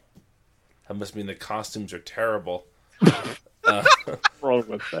 Wow. That must mean the costumes are terrible. What's wrong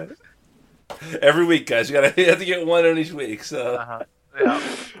with that? Every week, guys, you have to get one on each week. So. Yeah.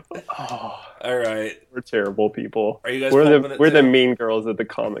 Oh, all right. We're terrible people. Are you guys? We're the mean girls of the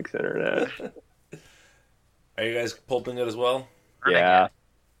comics internet. Are you guys pulping it as well? Yeah.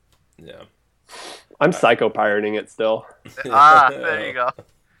 Yeah. I'm psycho pirating it still. There you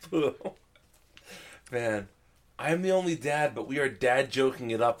go. Man, I'm the only dad, but we are dad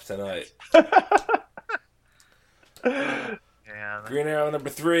joking it up tonight. Yeah. Green Arrow number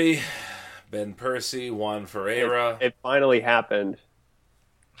 3, Ben Percy, Juan Ferreira. It finally happened.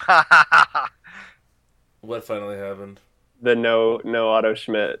 What finally happened? The no Otto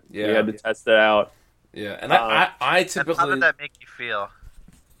Schmidt. Yeah. We had to test it out. Yeah, and I typically... How did that make you feel?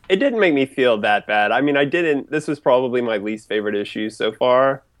 It didn't make me feel that bad. I mean, I didn't... This was probably my least favorite issue so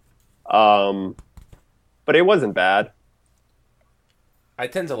far. But it wasn't bad. I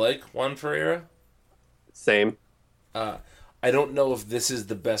tend to like Juan Ferreira. Same. I don't know if this is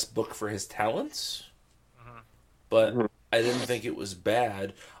the best book for his talents, but I didn't think it was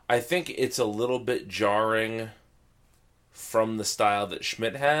bad. I think it's a little bit jarring from the style that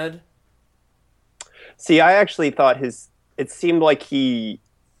Schmidt had. See, I actually thought it seemed like he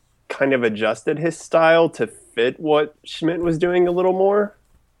kind of adjusted his style to fit what Schmidt was doing a little more.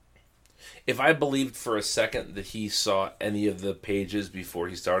 If I believed for a second that he saw any of the pages before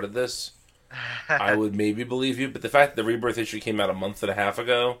he started this, I would maybe believe you. But the fact that the Rebirth issue came out a month and a half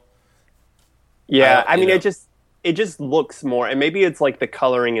ago... Yeah, I mean, it just looks more... And maybe it's like the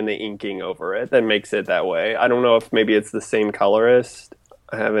coloring and the inking over it that makes it that way. I don't know if maybe it's the same colorist.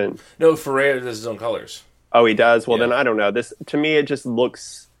 I haven't... No, Ferreira does his own colors. Oh, he does? Well, then I don't know. This, to me, it just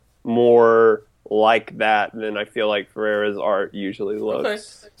looks more like that than I feel like Ferreira's art usually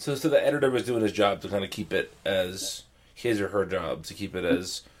looks. Okay. So the editor was doing his job to kind of keep it as... His or her job to keep it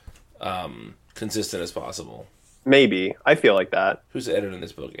as consistent as possible. Maybe. I feel like that. Who's editing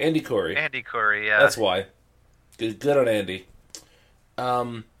this book? Andy Corey. Andy Corey, yeah. That's why. Good on Andy.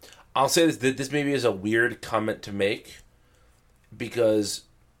 I'll say this maybe is a weird comment to make because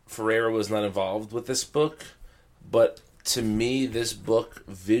Ferreira was not involved with this book, but to me, this book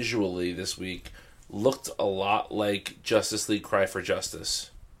visually this week looked a lot like Justice League Cry for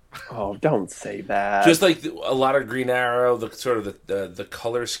Justice. Oh, don't say that. Just like a lot of Green Arrow, the sort of the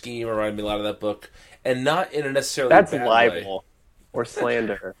color scheme reminded me a lot of that book, and not in a necessarily That's bad libel way. Or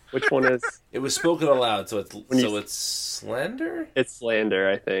slander. Which one is? It was spoken aloud, so it's slander. It's slander,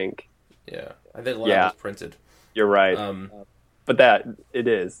 I think. Yeah, I think libel was printed. You're right. But that it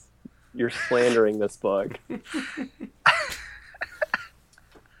is. You're slandering this book.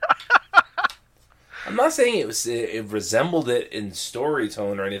 I'm not saying it resembled it in story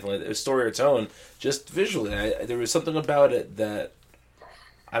tone or anything like that. Story or tone, just visually. There was something about it that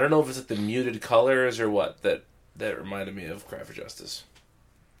I don't know if it's like the muted colors or what that reminded me of Cry for Justice.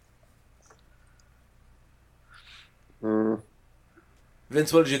 Vince,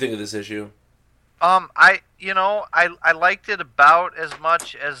 what did you think of this issue? I liked it about as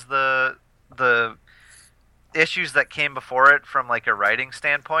much as the issues that came before it from like a writing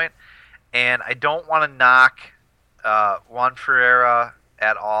standpoint. And I don't want to knock Juan Ferreira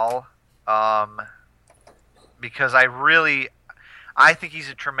at all because I think he's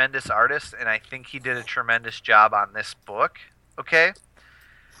a tremendous artist, and I think he did a tremendous job on this book. Okay,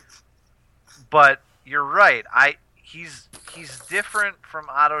 but you're right. He's different from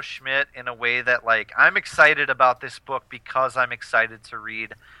Otto Schmidt in a way that like I'm excited about this book because I'm excited to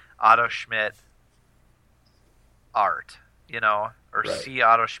read Otto Schmidt art, or see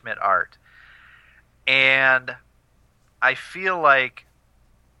Otto Schmidt art. And I feel like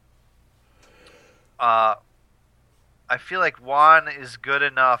Juan is good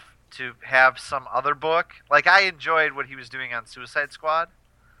enough to have some other book. Like I enjoyed what he was doing on Suicide Squad.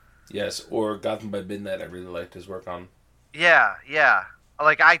 Yes, or Gotham by Midnight. I really liked his work on. Yeah.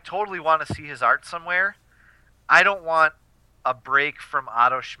 Like I totally want to see his art somewhere. I don't want a break from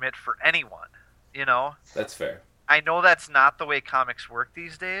Otto Schmidt for anyone. That's fair. I know that's not the way comics work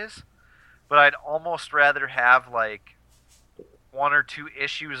these days. But I'd almost rather have like one or two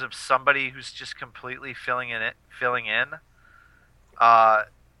issues of somebody who's just completely filling in. And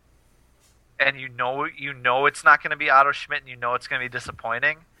it's not going to be Otto Schmidt, and it's going to be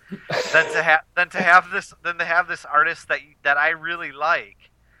disappointing. than to have this artist that I really like,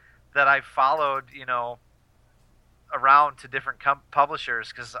 that I followed, around to different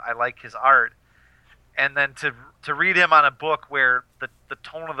publishers because I like his art. And then to read him on a book where the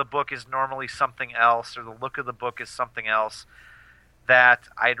tone of the book is normally something else or the look of the book is something else, that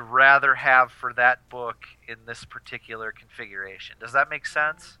I'd rather have for that book in this particular configuration. Does that make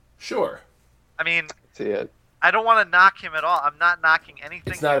sense? Sure. I mean, see it. I don't want to knock him at all. I'm not knocking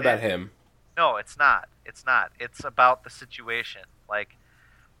anything. It's not about him. No, it's not. It's not. It's about the situation. Like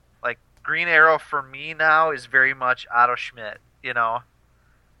Green Arrow for me now is very much Otto Schmidt,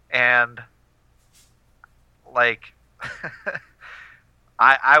 and like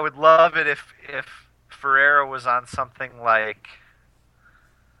I would love it if Ferreira was on something like,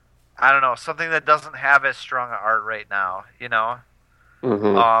 I don't know, something that doesn't have as strong an art right now,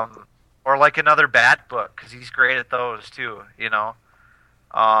 or like another Bat book because he's great at those too,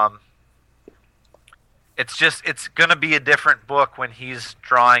 it's gonna be a different book when he's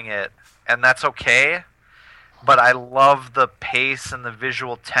drawing it, and that's okay. But I love the pace and the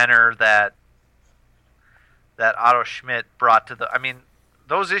visual tenor that Otto Schmidt brought to the. I mean,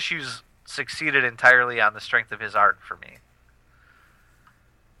 those issues succeeded entirely on the strength of his art for me.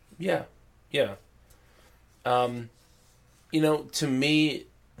 Yeah. To me,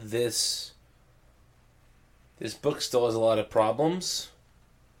 this book still has a lot of problems.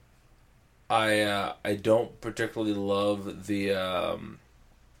 I don't particularly love the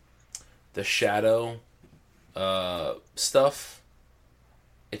Shadow stuff.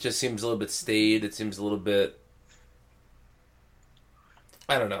 It just seems a little bit staid. It seems a little bit.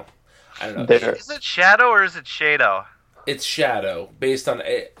 I don't know. Is it Shadow or is it Shado? It's Shadow, based on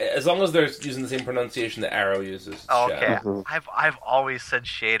as long as they're using the same pronunciation that Arrow uses. Oh, okay, Shadow. I've always said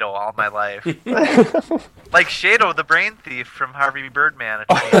Shado all my life. Like Shado, the brain thief from Harvey Birdman.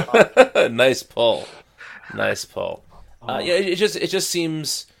 Nice pull. It just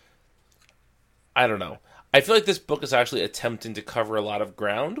seems. I don't know. I feel like this book is actually attempting to cover a lot of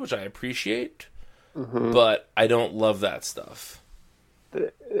ground, which I appreciate, but I don't love that stuff.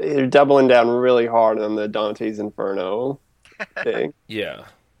 They're doubling down really hard on the Dante's Inferno thing. Yeah.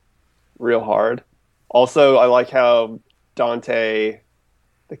 Real hard. Also, I like how Dante,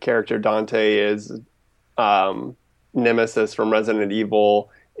 the character Dante, is Nemesis from Resident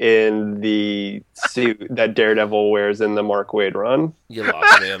Evil in the suit that Daredevil wears in the Mark Waid run. You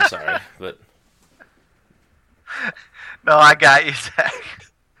lost me, I'm sorry. But No, I got you, Zach.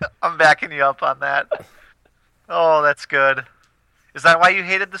 I'm backing you up on that. Oh, that's good. Is that why you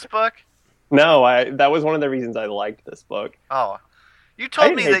hated this book? No, that was one of the reasons I liked this book. Oh, you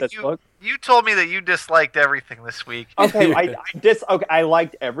told me that you told me that you disliked everything this week. Okay, I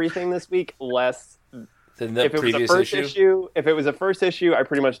liked everything this week less than the if it was a previous first issue. If it was a first issue, I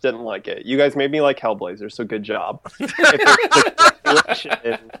pretty much didn't like it. You guys made me like Hellblazer, so good job. If it was a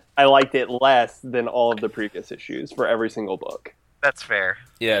collection, I liked it less than all of the previous issues for every single book. That's fair.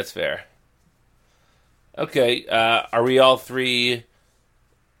 Yeah, it's fair. Okay, are we all three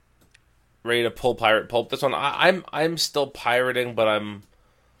ready to pull Pirate Pulp this one? I'm still pirating, but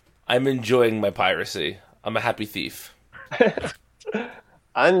I'm enjoying my piracy. I'm a happy thief.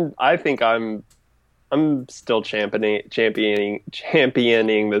 I think I'm still championing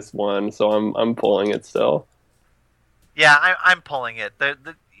this one, so I'm pulling it still. Yeah, I'm pulling it.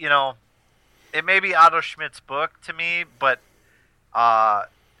 It may be Otto Schmidt's book to me, but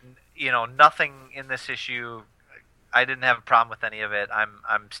nothing in this issue. I didn't have a problem with any of it.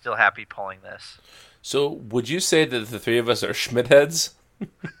 I'm still happy pulling this. So, would you say that the three of us are Schmidt heads?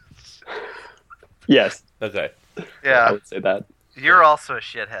 Yes. Okay. Yeah, I would say that. You're also a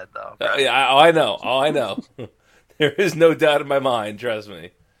shithead, though. I know. There is no doubt in my mind. Trust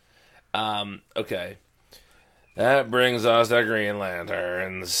me. Okay. That brings us to Green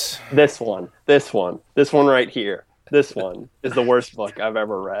Lanterns. This one right here. This one is the worst book I've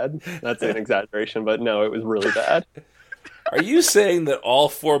ever read. That's an exaggeration, but no, it was really bad. Are you saying that all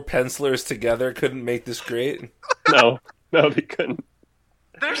four pencilers together couldn't make this great? No, they couldn't.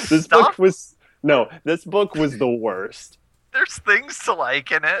 This book was the worst. There's things to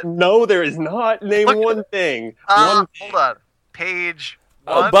like in it. No, there is not. Name one thing. Hold on. Page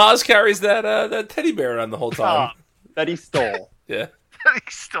 1. Boz carries that teddy bear around the whole time. That he stole. Yeah. That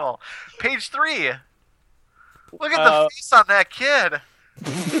he stole. Page 3. Look at the face on that kid.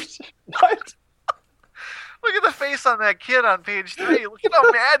 What? Look at the face on that kid on page 3. Look at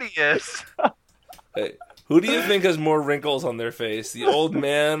how mad he is. Hey, who do you think has more wrinkles on their face, the old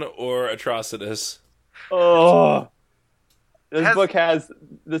man or Atrocitus? Oh, this book has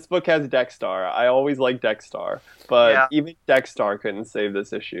Dexstar. I always liked Dexstar, but even Dexstar couldn't save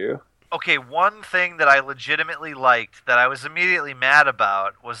this issue. Okay, one thing that I legitimately liked that I was immediately mad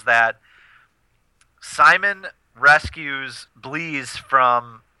about was that Simon rescues Bleez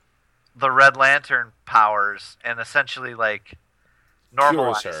from the Red Lantern powers and essentially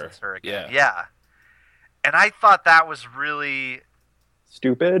normalizes her again. Yeah. And I thought that was really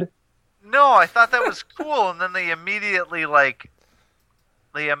stupid. No, I thought that was cool, and then they immediately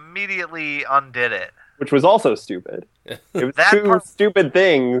undid it. Which was also stupid. It was two stupid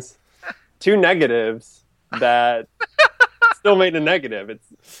things, two negatives that still made a negative.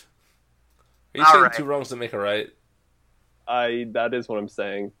 Are you saying two wrongs to make a right? That is what I'm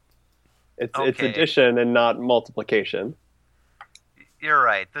saying. It's addition and not multiplication. You're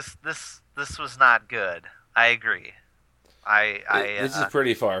right. This was not good. I agree. This is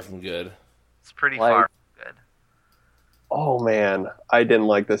pretty far from good. It's pretty far from good. Oh man, I didn't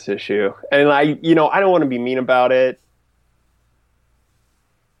like this issue, and I don't want to be mean about it,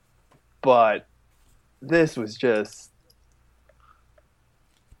 but this was just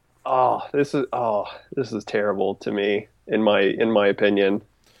this is terrible to me in my opinion.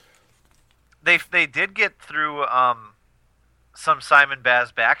 They did get through some Simon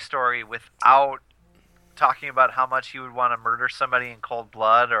Baz backstory without talking about how much he would want to murder somebody in cold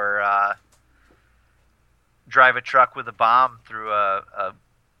blood or drive a truck with a bomb through a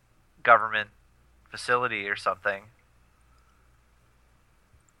government facility or something.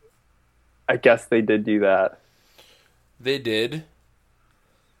 I guess they did do that. They did.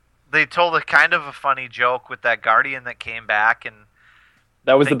 They told a kind of a funny joke with that Guardian that came back and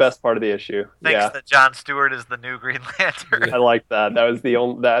That was the best part of the issue. thinks Yeah. that Jon Stewart is the new Green Lantern. I like that. That was the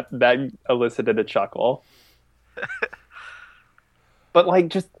only that elicited a chuckle. But like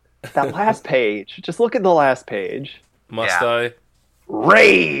just that last page. Just look at the last page. Must Yeah. I?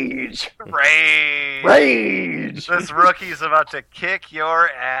 Rage. Rage! Rage. This rookie's about to kick your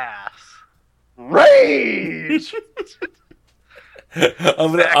ass. Rage.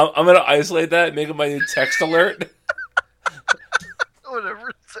 I'm gonna isolate that and make it my new text alert.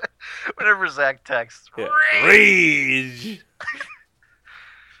 Whenever Zach texts, Yeah. Rage!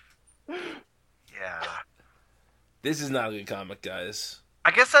 Rage. Yeah. This is not a good comic, guys.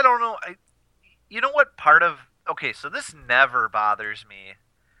 I guess I don't know. You know what part of... Okay, so this never bothers me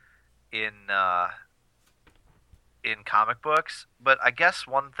in comic books, but I guess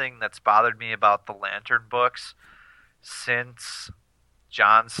one thing that's bothered me about the Lantern books since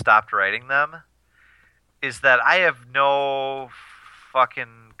John stopped writing them is that I have no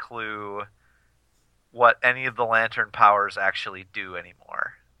fucking clue what any of the Lantern powers actually do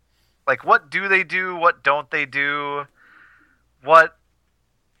anymore. Like, what do they do? What don't they do? What...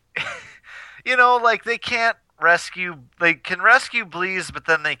 You know, like, they can't rescue... They can rescue Bleez, but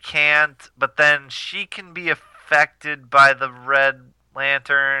then they can't. But then she can be affected by the Red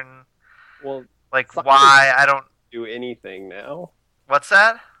Lantern. Well, Like, Simon why? I don't... do anything now. What's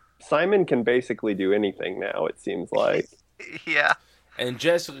that? Simon can basically do anything now, it seems like. Yeah. And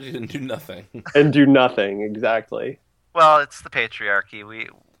Jessica can do nothing. And do nothing, exactly. Well, it's the patriarchy.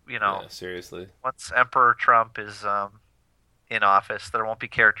 You know, Yeah, seriously. once Emperor Trump is in office, there won't be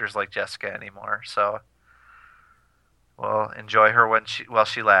characters like Jessica anymore. So, we'll enjoy her while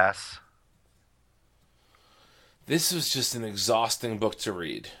she lasts. This was just an exhausting book to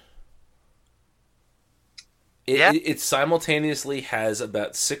read. Yeah. It simultaneously has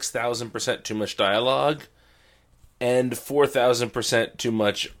about 6,000% too much dialogue and 4,000% too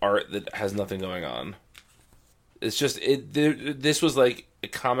much art that has nothing going on. It's just this was like a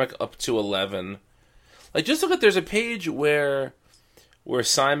comic up to 11. Like, just look at, there's a page where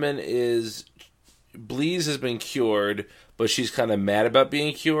Simon Bleez has been cured, but she's kind of mad about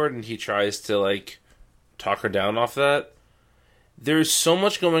being cured, and he tries to like talk her down off that. There's so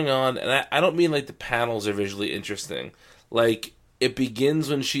much going on, and I don't mean like the panels are visually interesting. Like, it begins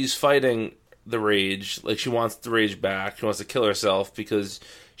when she's fighting the rage, like she wants the rage back, she wants to kill herself because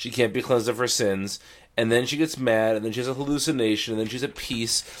she can't be cleansed of her sins, and then she gets mad, and then she has a hallucination, and then she's at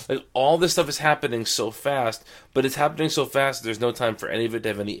peace. Like, all this stuff is happening so fast, but it's happening so fast there's no time for any of it to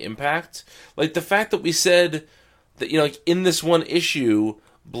have any impact. Like, the fact that we said that, you know, like, in this one issue,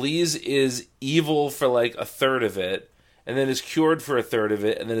 Bleez is evil for like a third of it, and then is cured for a third of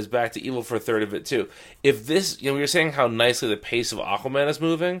it, and then is back to evil for a third of it too. If this, you know, we were saying how nicely the pace of Aquaman is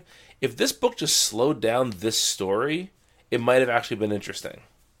moving. If this book just slowed down this story, it might have actually been interesting.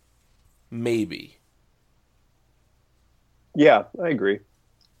 Maybe. Yeah, I agree.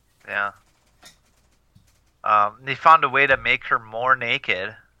 Yeah. They found a way to make her more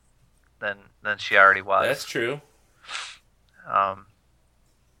naked than she already was. That's true.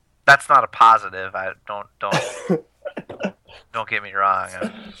 That's not a positive. I don't don't get me wrong.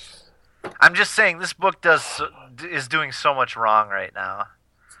 I'm just saying this book is doing so much wrong right now.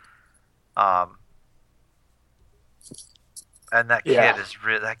 And that kid Yeah.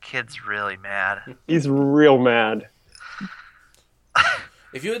 that kid's really mad. He's real mad.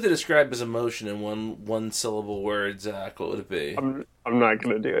 If you had to describe his emotion in one syllable word, Zach, what would it be? I'm not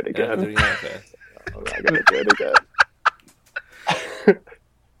gonna do it Yeah, again. okay. I'm not gonna do it again.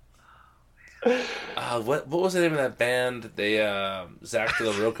 What was the name of that band? They Zach De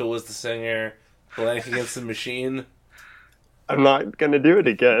La Roca was the singer. Blank Against the Machine. I'm not gonna do it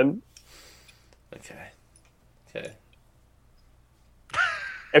again. Okay.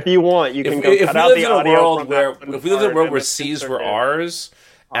 If you want, you can If go we cut out lived the in a audio world from where that one if we lived in a part world and where the seas insert were it. ours,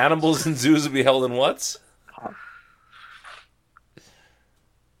 animals and zoos would be held in what?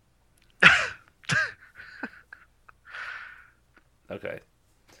 Okay.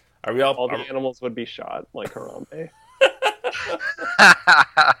 Are we all? All the animals would be shot like Harambe.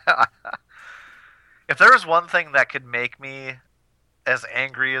 If there was one thing that could make me as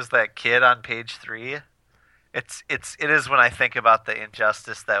angry as that kid on page 3, it is when I think about the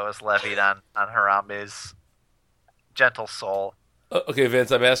injustice that was levied on Harambe's gentle soul. Okay, Vince,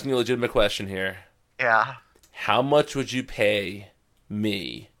 I'm asking you a legitimate question here. Yeah. How much would you pay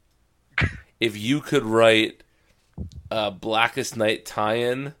me if you could write a Blackest Night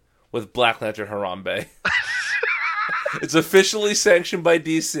tie-in with Black Lantern Harambe? It's officially sanctioned by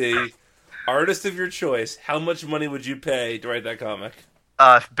DC. Artist of your choice. How much money would you pay to write that comic?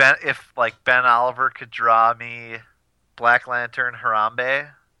 If Ben Oliver could draw me Black Lantern Harambe,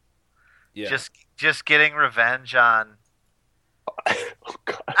 Yeah. just getting revenge on. Oh,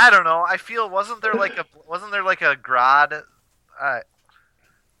 God. I don't know. I feel wasn't there like a Grodd? I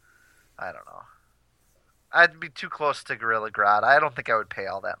don't know. I'd be too close to Gorilla Grodd. I don't think I would pay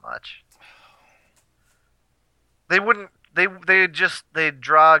all that much. They wouldn't. They'd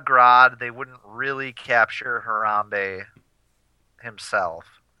draw Grodd. They wouldn't really capture Harambe himself.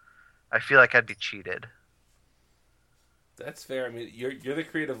 I feel like I'd be cheated. That's fair. I mean, you're the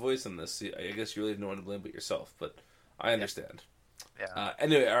creative voice in this. I guess you really have no one to blame but yourself, but I understand. Yeah.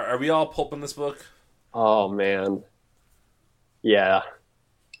 Anyway, are we all pulping this book? Oh, man. Yeah.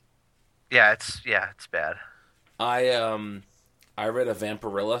 Yeah, it's bad. I read a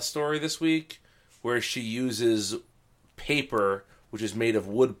Vampirilla story this week where she uses paper, which is made of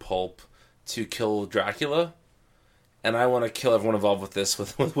wood pulp, to kill Dracula, and I want to kill everyone involved with this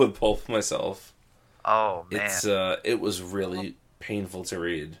with wood pulp myself. Oh man, it was really painful to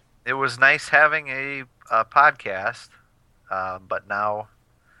read. It was nice having a podcast, but now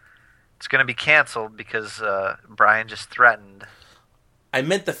it's going to be canceled because Brian just threatened. I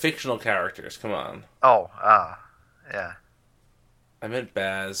meant the fictional characters. Come on. Oh, yeah. I meant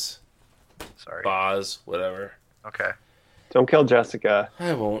Baz. Sorry. Boz, whatever. Okay. Don't kill Jessica.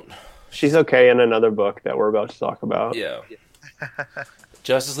 I won't. She's okay in another book that we're about to talk about. Yeah.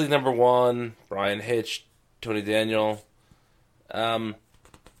 Justice League #1, Brian Hitch, Tony Daniel. I'll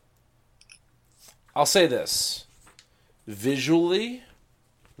say this. Visually,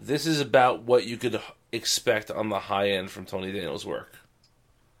 this is about what you could expect on the high end from Tony Daniel's work.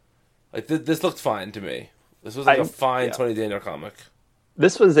 Like this looked fine to me. This was like a fine Tony Daniel comic.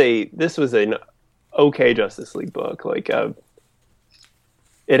 This was an okay Justice League book. Like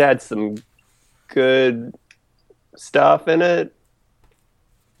it had some good stuff in it.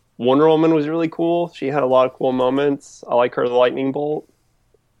 Wonder Woman was really cool. She had a lot of cool moments. I like her lightning bolt.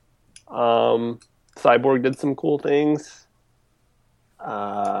 Cyborg did some cool things.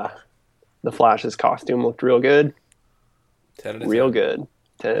 The Flash's costume looked real good. 10 out of 10. Real good.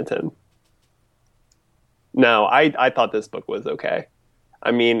 10 out of 10. No, I thought this book was okay.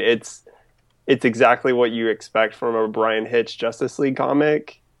 I mean, it's exactly what you expect from a Brian Hitch Justice League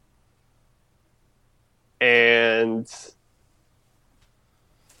comic. And,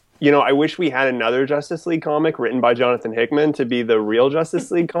 I wish we had another Justice League comic written by Jonathan Hickman to be the real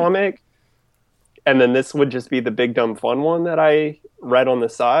Justice League comic. And then this would just be the big dumb fun one that I read on the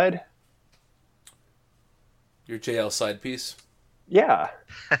side. Your JL side piece? Yeah.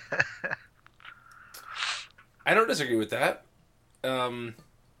 I don't disagree with that.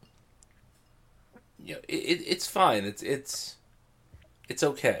 It's fine. It's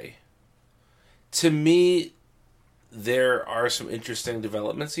okay. To me, there are some interesting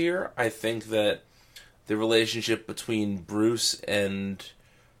developments here. I think that the relationship between Bruce and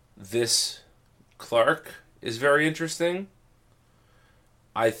this Clark is very interesting.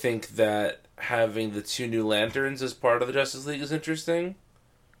 I think that having the 2 new lanterns as part of the Justice League is interesting.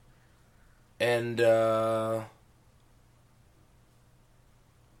 And,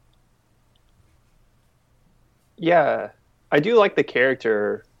 yeah, I do like the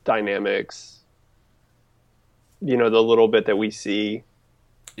character dynamics. The little bit that we see.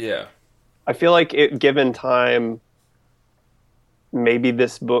 yeah. I feel like given time, maybe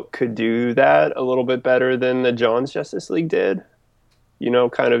this book could do that a little bit better than the John's Justice League did.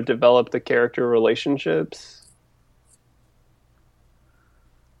 Kind of develop the character relationships.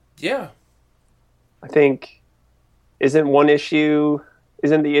 Yeah. I think isn't the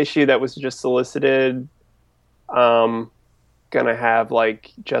issue that was just solicited gonna have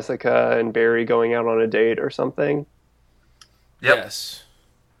like Jessica and Barry going out on a date or something? Yep. Yes.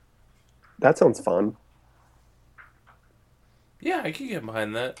 That sounds fun. Yeah, I can get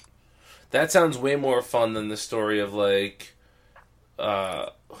behind that. That sounds way more fun than the story of like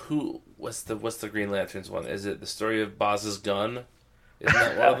what's the Green Lanterns one? Is it the story of Boz's gun? Isn't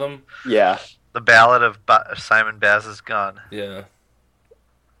that one of them? Yeah. The Ballad of Simon Baz's Gun. Yeah.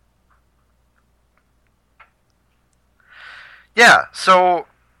 Yeah, so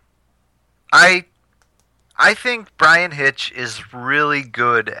I I think Brian Hitch is really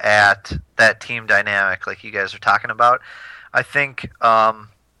good at that team dynamic, like you guys are talking about. I think, bouncing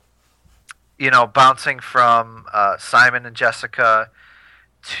from Simon and Jessica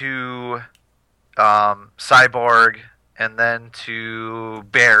to Cyborg and then to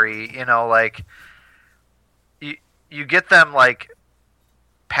Barry, you get them like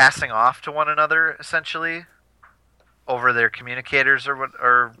passing off to one another essentially over their communicators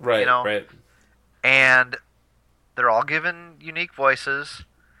Right, right. And they're all given unique voices.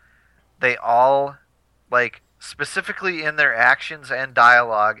 They all, like, specifically in their actions and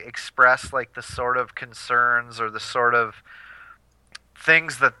dialogue, express, like, the sort of concerns or the sort of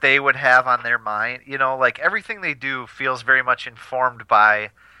things that they would have on their mind. Like, everything they do feels very much informed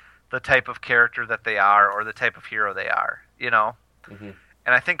by the type of character that they are or the type of hero they are, Mm-hmm.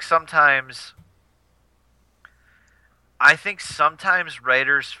 And I think sometimes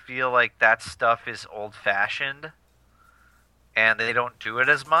writers feel like that stuff is old-fashioned and they don't do it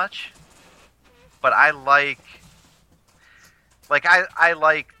as much. But I like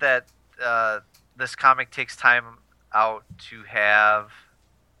that this comic takes time out to have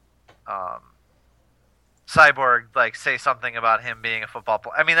Cyborg like say something about him being a football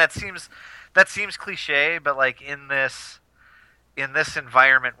player. I mean, that seems cliche, but like in this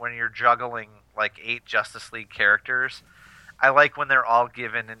environment when you're juggling like 8 Justice League characters, I like when they're all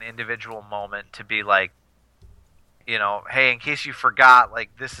given an individual moment to be like, hey, in case you forgot,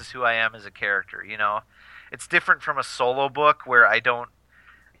 like, this is who I am as a character, It's different from a solo book where I don't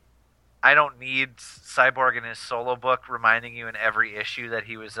need Cyborg in his solo book reminding you in every issue that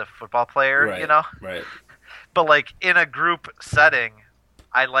he was a football player, Right, right. But, like, in a group setting,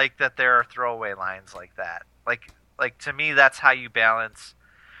 I like that there are throwaway lines like that. Like to me, that's how you balance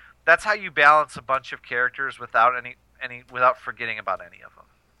a bunch of characters without without forgetting about any of them,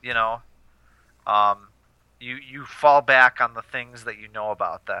 You fall back on the things that you know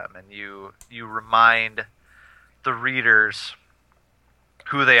about them, and you remind the readers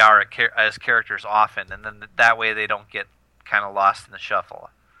who they are as characters often, and then that way they don't get kind of lost in the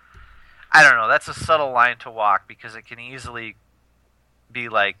shuffle. I don't know. That's a subtle line to walk because it can easily be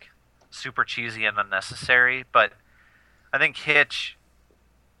like super cheesy and unnecessary. But I think Hitch,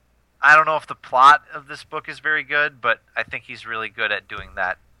 I don't know if the plot of this book is very good, but I think he's really good at doing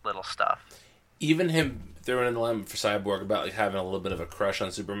that little stuff. Even him throwing in the line for Cyborg about like having a little bit of a crush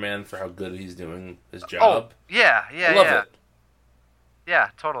on Superman for how good he's doing his job. Oh, yeah, I love it. Yeah,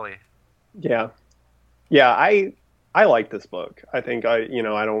 totally. Yeah. I like this book. I think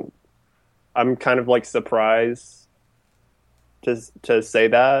I'm kind of like surprised to say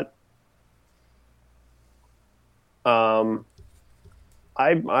that. I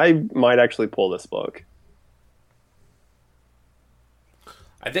might actually pull this book.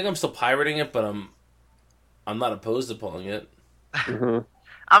 I think I'm still pirating it, but I'm not opposed to pulling it. Mm-hmm.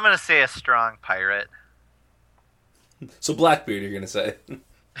 I'm gonna say a strong pirate. So Blackbeard, you're gonna say?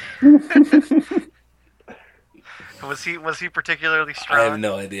 Was he particularly strong? I have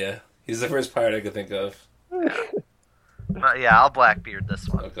no idea. He's the first pirate I could think of. Yeah, I'll Blackbeard this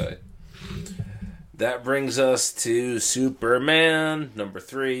one. Okay. That brings us to Superman, number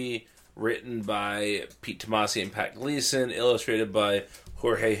 3, written by Pete Tomasi and Pat Gleason, illustrated by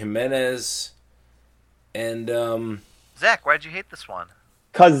Jorge Jimenez. And, Zach, why'd you hate this one?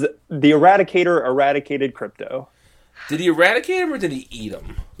 Because the Eradicator eradicated Crypto. Did he eradicate him or did he eat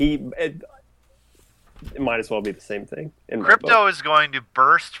him? It might as well be the same thing. Crypto is going to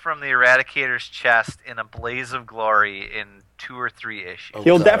burst from the Eradicator's chest in a blaze of glory in 2 or 3 issues.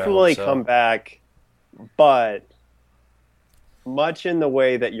 He'll definitely come back, but much in the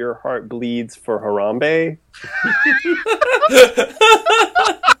way that your heart bleeds for Harambe.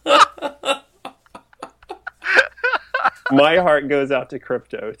 My heart goes out to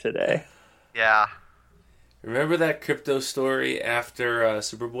Crypto today. Yeah. Remember that Crypto story after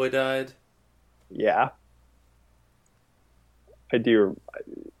Superboy died? Yeah. I do.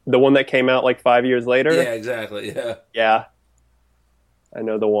 The one that came out like 5 years later? Yeah, exactly, yeah. Yeah. I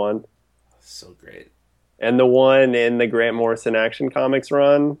know the one. So great. And the one in the Grant Morrison Action Comics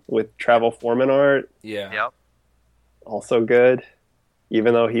run with Travel Foreman art. Yeah. Yep. Also good.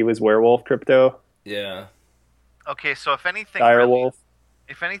 Even though he was Werewolf Crypto. Yeah. Okay, so if anything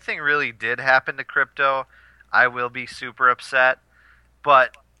really did happen to Crypto, I will be super upset.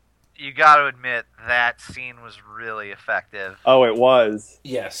 But you got to admit that scene was really effective. Oh, it was.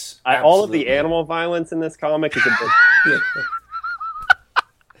 Yes. All of the animal violence in this comic is a bit...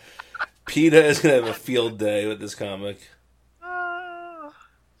 PETA is going to have a field day with this comic.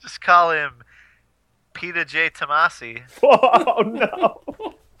 Just call him PETA J. Tomasi. Oh, no.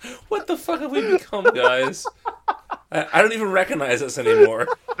 What the fuck have we become, guys? I don't even recognize us anymore.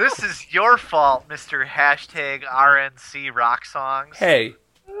 This is your fault, Mr. Hashtag RNC Rock Songs. Hey,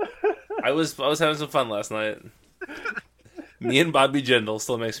 I was having some fun last night. Me and Bobby Jindal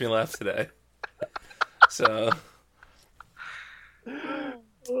still makes me laugh today. So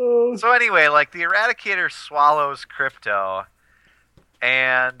anyway, like, the Eradicator swallows Crypto,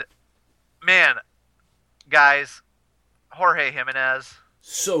 and man, guys, Jorge Jimenez,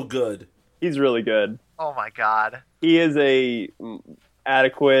 so good. He's really good. oh my god. He is a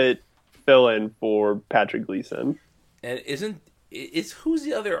adequate fill-in for Patrick Gleason. And who's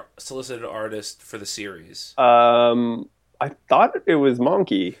the other solicited artist for the series? I thought it was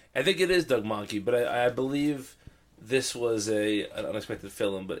Monkey. I think it is Doug Monkey, but I believe this was an unexpected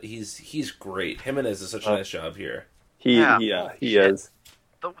fill-in. But he's great. Jimenez does such a nice job here. He is.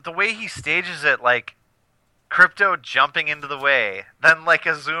 The way he stages it, like, Crypto jumping into the way, then like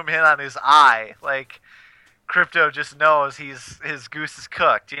a zoom in on his eye, like Crypto just knows his goose is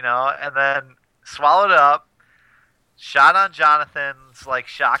cooked, you know, and then swallowed up, shot on Jonathan's like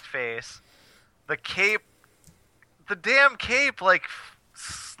shocked face, the damn cape like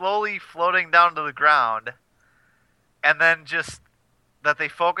slowly floating down to the ground, and then just that they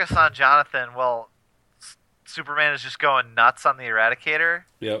focus on Jonathan while Superman is just going nuts on the Eradicator.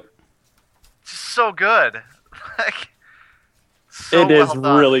 Yep. Just so good. Like, so it is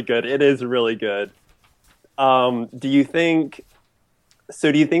well really good. It is really good. Do you think the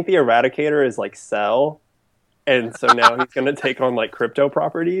Eradicator is like Cell, and so now he's going to take on like Crypto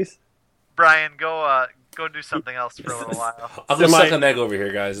properties? Brian, go do something else for a little while. I'll go suck an egg over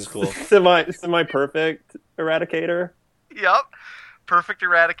here, guys. It's cool. Semi perfect Eradicator. Yep, perfect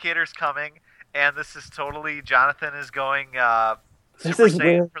Eradicator's coming, and this is totally Jonathan is going Super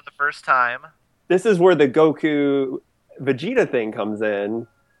Saiyan for the first time. This is where the Goku Vegeta thing comes in.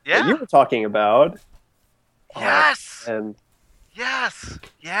 Yeah. That you were talking about. Yes. And yes.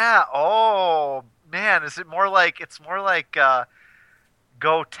 Yeah. Oh man, it's more like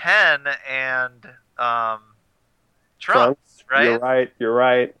Go 10 and Trunks, right? You're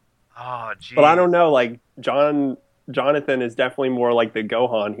right. Oh geez. But I don't know, like Jonathan is definitely more like the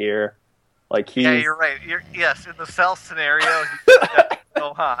Gohan here. Like he's... Yeah, you're right. Yes, in the Cell scenario, he's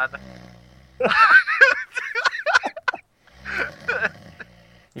Gohan.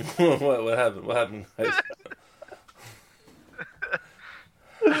 What happened? What happened, guys?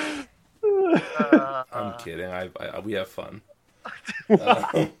 I'm kidding. We have fun.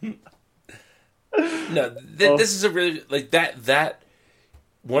 No, this is a really like that.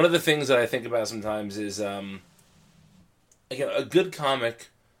 One of the things that I think about sometimes is, again, a good comic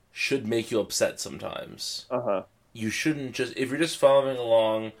should make you upset sometimes. You shouldn't if you're just following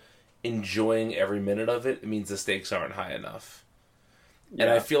along, enjoying every minute of it. It means the stakes aren't high enough. Yeah.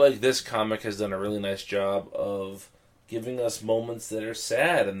 And I feel like this comic has done a really nice job of giving us moments that are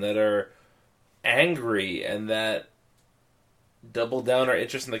sad and that are angry and that double down our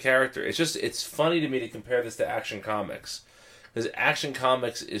interest in the character. It's funny to me to compare this to Action Comics, because Action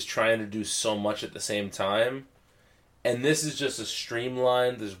Comics is trying to do so much at the same time, and this is just a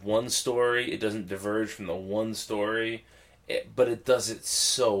streamlined. There's one story. It doesn't diverge from the one story, but it does it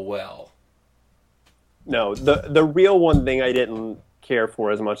so well. No, the real one thing I didn't care for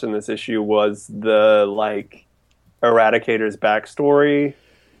as much in this issue was the like Eradicator's backstory.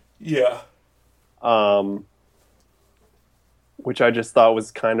 Yeah. Which I just thought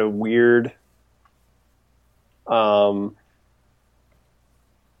was kind of weird. But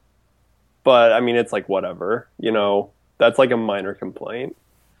I mean, it's like whatever, you know. That's like a minor complaint.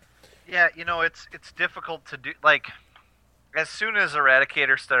 Yeah, you know, it's difficult to do. Like, as soon as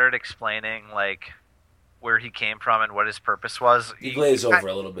Eradicator started explaining like where he came from and what his purpose was, you glaze over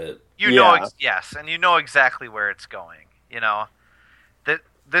a little bit. You know, yes, and you know exactly where it's going. You know, that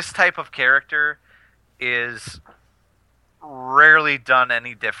this type of character is rarely done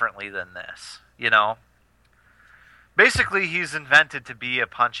any differently than this. You know, basically he's invented to be a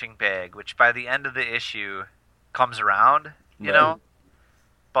punching bag, which by the end of the issue comes around. You know,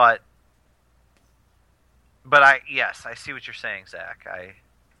 but I see what you're saying, Zach.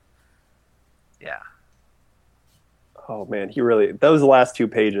 Yeah. Oh man, those last 2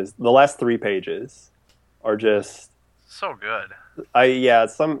 pages, the last 3 pages are just so good.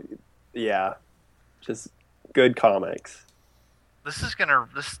 Just good comics.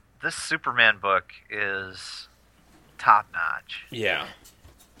 This Superman book is top notch. Yeah.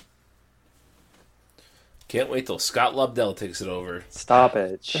 Can't wait till Scott Lobdell takes it over. Stop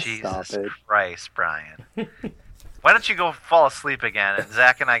it. Jesus Christ, Brian. Why don't you go fall asleep again and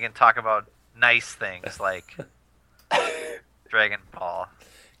Zach and I can talk about nice things like Dragon Ball.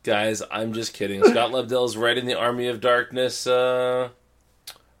 Guys, I'm just kidding. Scott Lobdell's writing the Army of Darkness.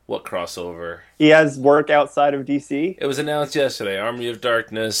 What crossover? He has work outside of DC. It was announced yesterday. Army of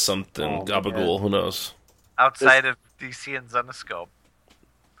Darkness, something. Gabagool, who knows? Outside of DC and Zenoscope.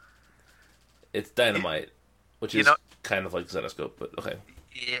 It's Dynamite, which is kind of like Zenoscope, but okay.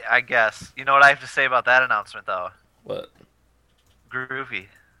 Yeah, I guess. You know what I have to say about that announcement, though? What? Groovy.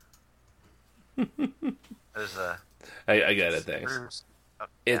 There's a... I get it, thanks.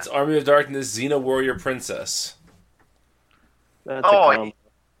 Okay. It's Army of Darkness, Xena Warrior Princess. That's a combo.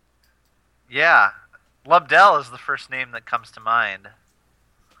 Yeah. Lobdell is the first name that comes to mind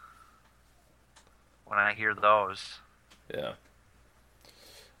when I hear those. Yeah.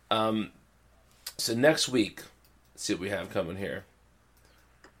 So next week, let's see what we have coming here.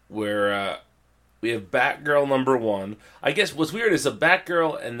 Where we have Batgirl #1. I guess what's weird is the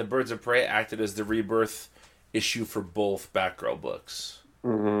Batgirl and the Birds of Prey acted as the Rebirth issue for both Batgirl books.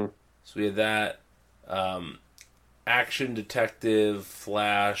 Mm-hmm. So we had that. Action Detective,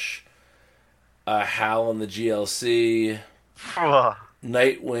 Flash, Hal on the GLC,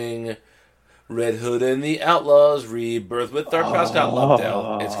 Nightwing, Red Hood and the Outlaws, Rebirth with our pal Scott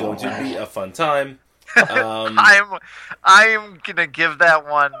Lobdell. It's going to be a fun time. I'm gonna give that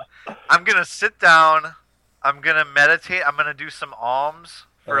one. I'm gonna sit down. I'm gonna meditate. I'm gonna do some alms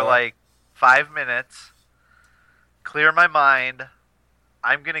for like 5 minutes. Clear my mind.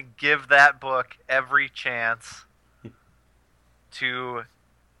 I'm gonna give that book every chance to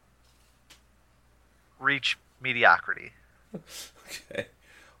reach mediocrity. Okay.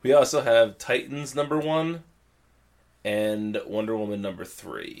 We also have Titans #1 and Wonder Woman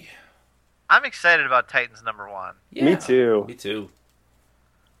 #3. I'm excited about Titans #1. Yeah, me too. Me too.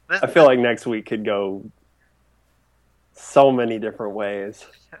 I feel like next week could go so many different ways.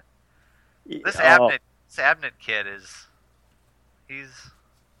 This Abnett kid is he's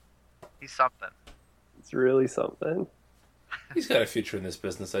something. It's really something. He's got a future in this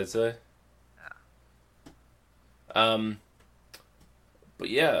business, I'd say. Yeah. But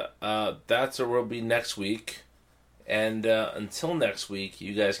yeah, that's where we'll be next week. And until next week,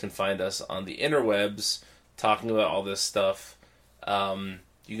 you guys can find us on the interwebs talking about all this stuff. You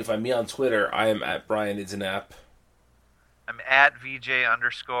can find me on Twitter. I am at Brian Idzenap. I'm at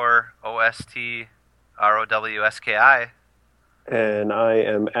VJ_OSTROWSKI. And I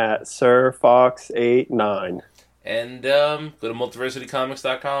am at SirFox89. And go to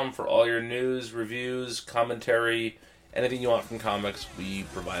multiversitycomics.com for all your news, reviews, commentary, anything you want from comics, we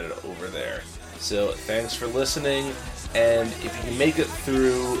provide it over there. So thanks for listening, and if you can make it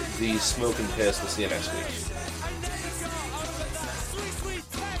through the smoke and piss, we'll see you next week.